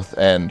mouth,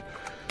 and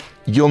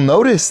you'll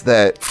notice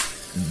that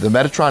the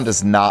Metatron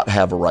does not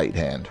have a right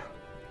hand.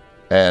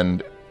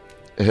 And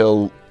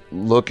he'll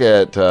look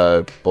at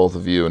both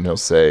of you, and he'll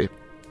say,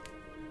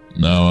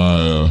 Now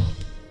I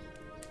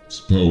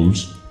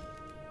suppose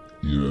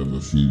you have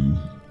a few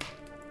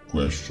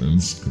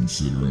questions,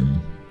 considering,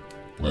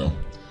 well,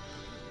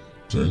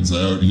 turns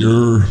out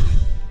you're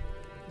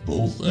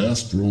both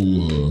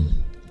astral, I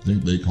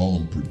think they call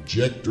them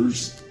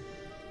projectors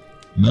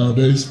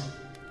nowadays.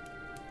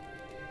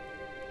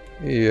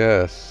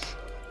 Yes.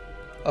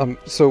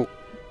 So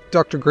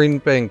Dr.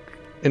 Greenbank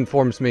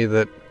informs me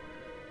that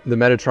the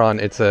Metatron,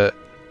 it's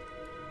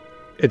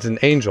an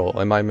angel.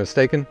 Am I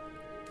mistaken?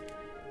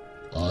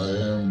 I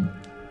am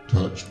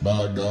touched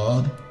by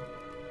God.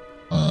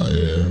 I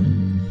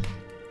am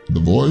the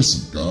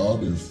voice of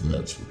God, if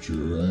that's what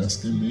you're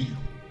asking me.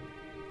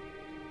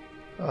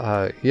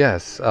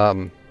 Yes.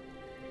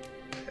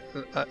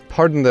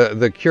 Pardon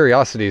the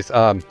curiosities.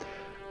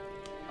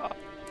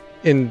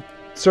 In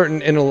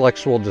certain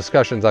intellectual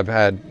discussions I've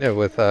had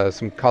with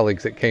some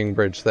colleagues at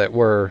Cambridge that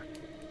were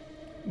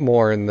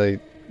more in the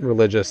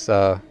religious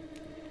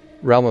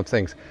realm of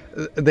things,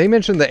 they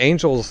mentioned the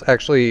angels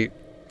actually,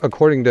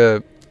 according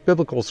to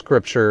biblical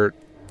scripture,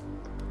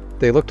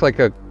 they looked like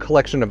a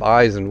collection of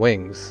eyes and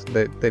wings.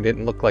 They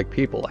didn't look like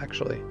people,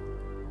 actually.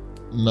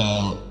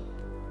 Now,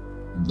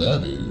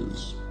 that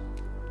is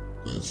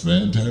a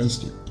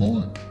fantastic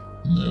point,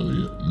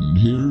 Elliot. And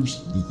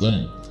here's the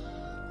thing.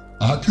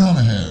 I kind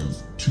of have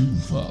two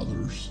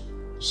fathers,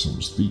 so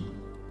to speak,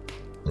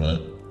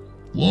 right?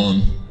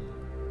 One,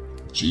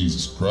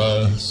 Jesus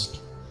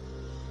Christ,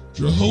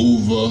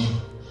 Jehovah,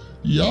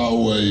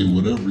 Yahweh,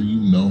 whatever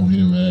you know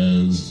him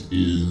as,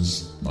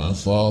 is my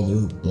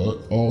father, but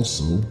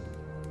also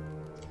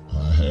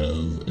I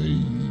have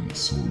a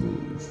sort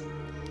of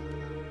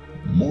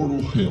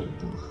mortal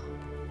helper,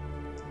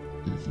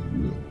 if you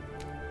will.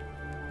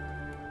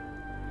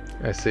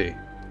 I see.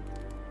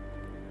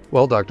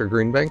 Well, Dr.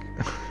 Greenbank.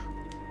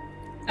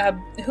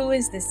 Who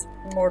is this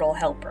mortal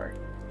helper?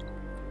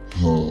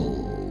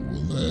 Oh,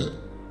 well, that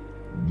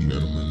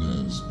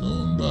gentleman has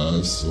gone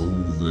by so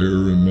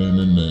very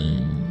many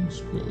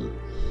names, but,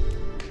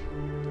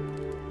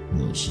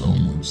 well,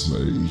 some would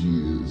say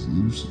he is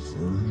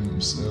Lucifer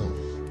himself.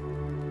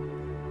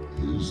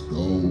 His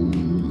goal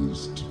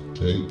is to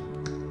take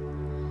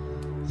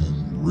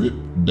and rip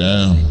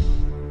down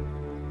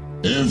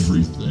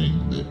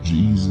everything that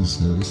Jesus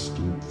has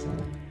stood for.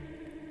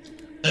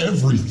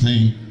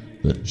 Everything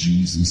that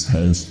Jesus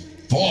has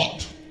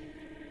fought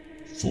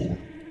for.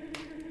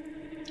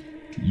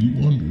 Do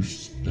you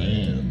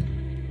understand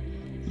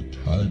the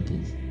type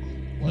of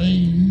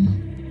claim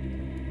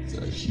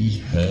that he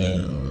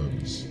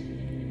has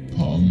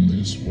upon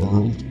this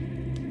world?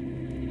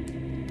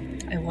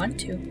 I want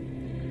to.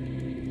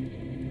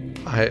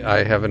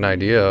 I have an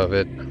idea of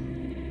it.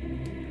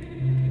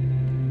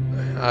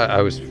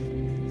 I was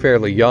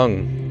fairly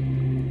young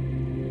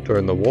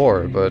during the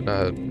war, but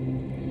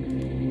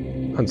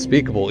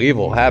unspeakable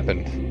evil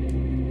happened.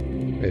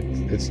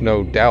 It's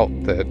no doubt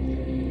that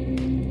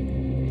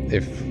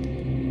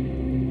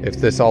if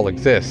this all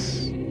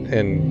exists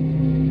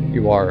and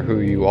you are who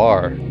you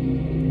are,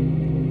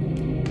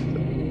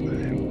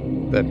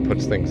 that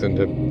puts things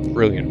into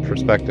brilliant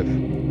perspective.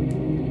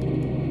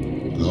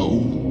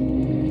 Go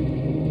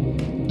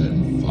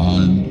and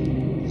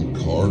find the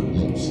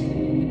Cardinals.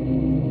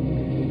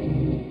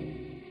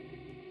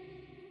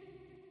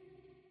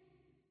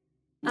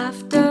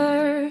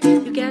 After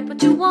you get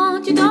what you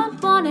want, you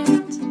don't want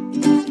it.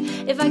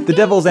 The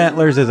Devil's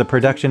Antlers is a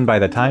production by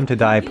the Time to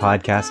Die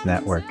podcast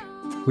network.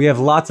 We have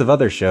lots of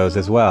other shows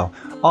as well.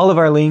 All of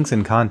our links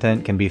and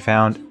content can be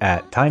found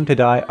at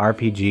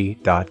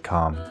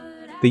timetodiерpg.com.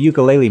 The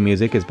ukulele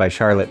music is by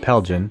Charlotte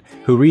Pelgen,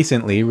 who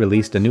recently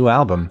released a new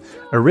album.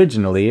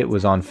 Originally, it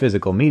was on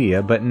physical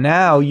media, but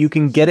now you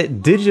can get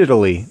it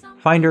digitally.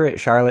 Find her at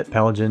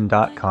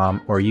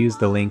charlottepelgen.com or use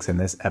the links in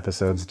this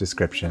episode's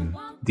description.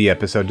 The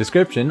episode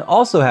description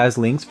also has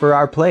links for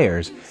our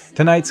players.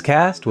 Tonight's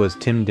cast was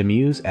Tim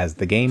Demuse as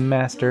the Game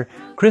Master,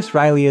 Chris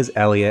Riley as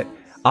Elliot,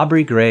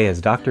 Aubrey Gray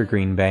as Dr.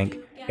 Greenbank,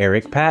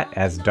 Eric Patt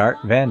as Dart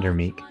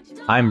Vandermeek.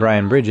 I'm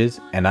Brian Bridges,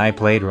 and I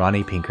played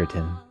Ronnie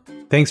Pinkerton.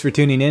 Thanks for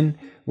tuning in.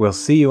 We'll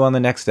see you on the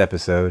next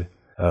episode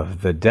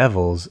of The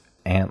Devil's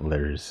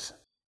Antlers.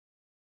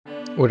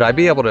 Would I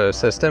be able to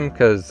assist him?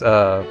 Because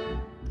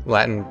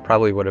Latin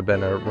probably would have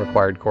been a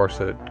required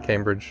course at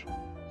Cambridge.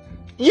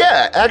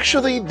 Yeah,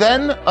 actually,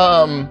 then,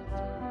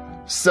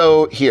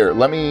 so here,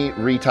 let me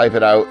retype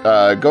it out.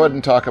 Go ahead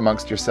and talk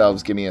amongst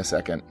yourselves. Give me a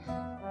second.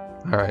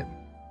 All right.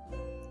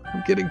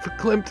 I'm getting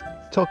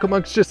verklempt. Talk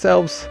amongst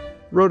yourselves.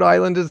 Rhode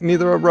Island is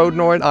neither a road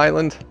nor an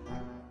island.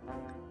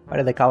 Why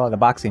do they call it a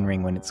boxing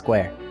ring when it's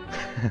square?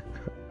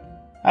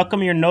 How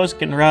come your nose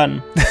can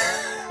run,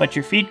 but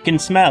your feet can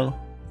smell?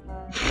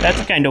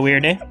 That's kind of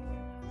weird, eh?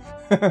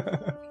 How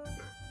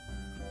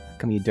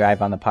come you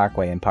drive on the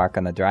parkway and park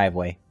on the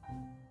driveway?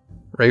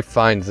 Rafe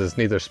Fiennes is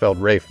neither spelled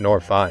Rafe nor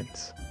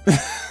Fiennes.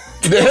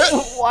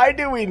 Why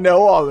do we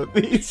know all of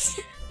these?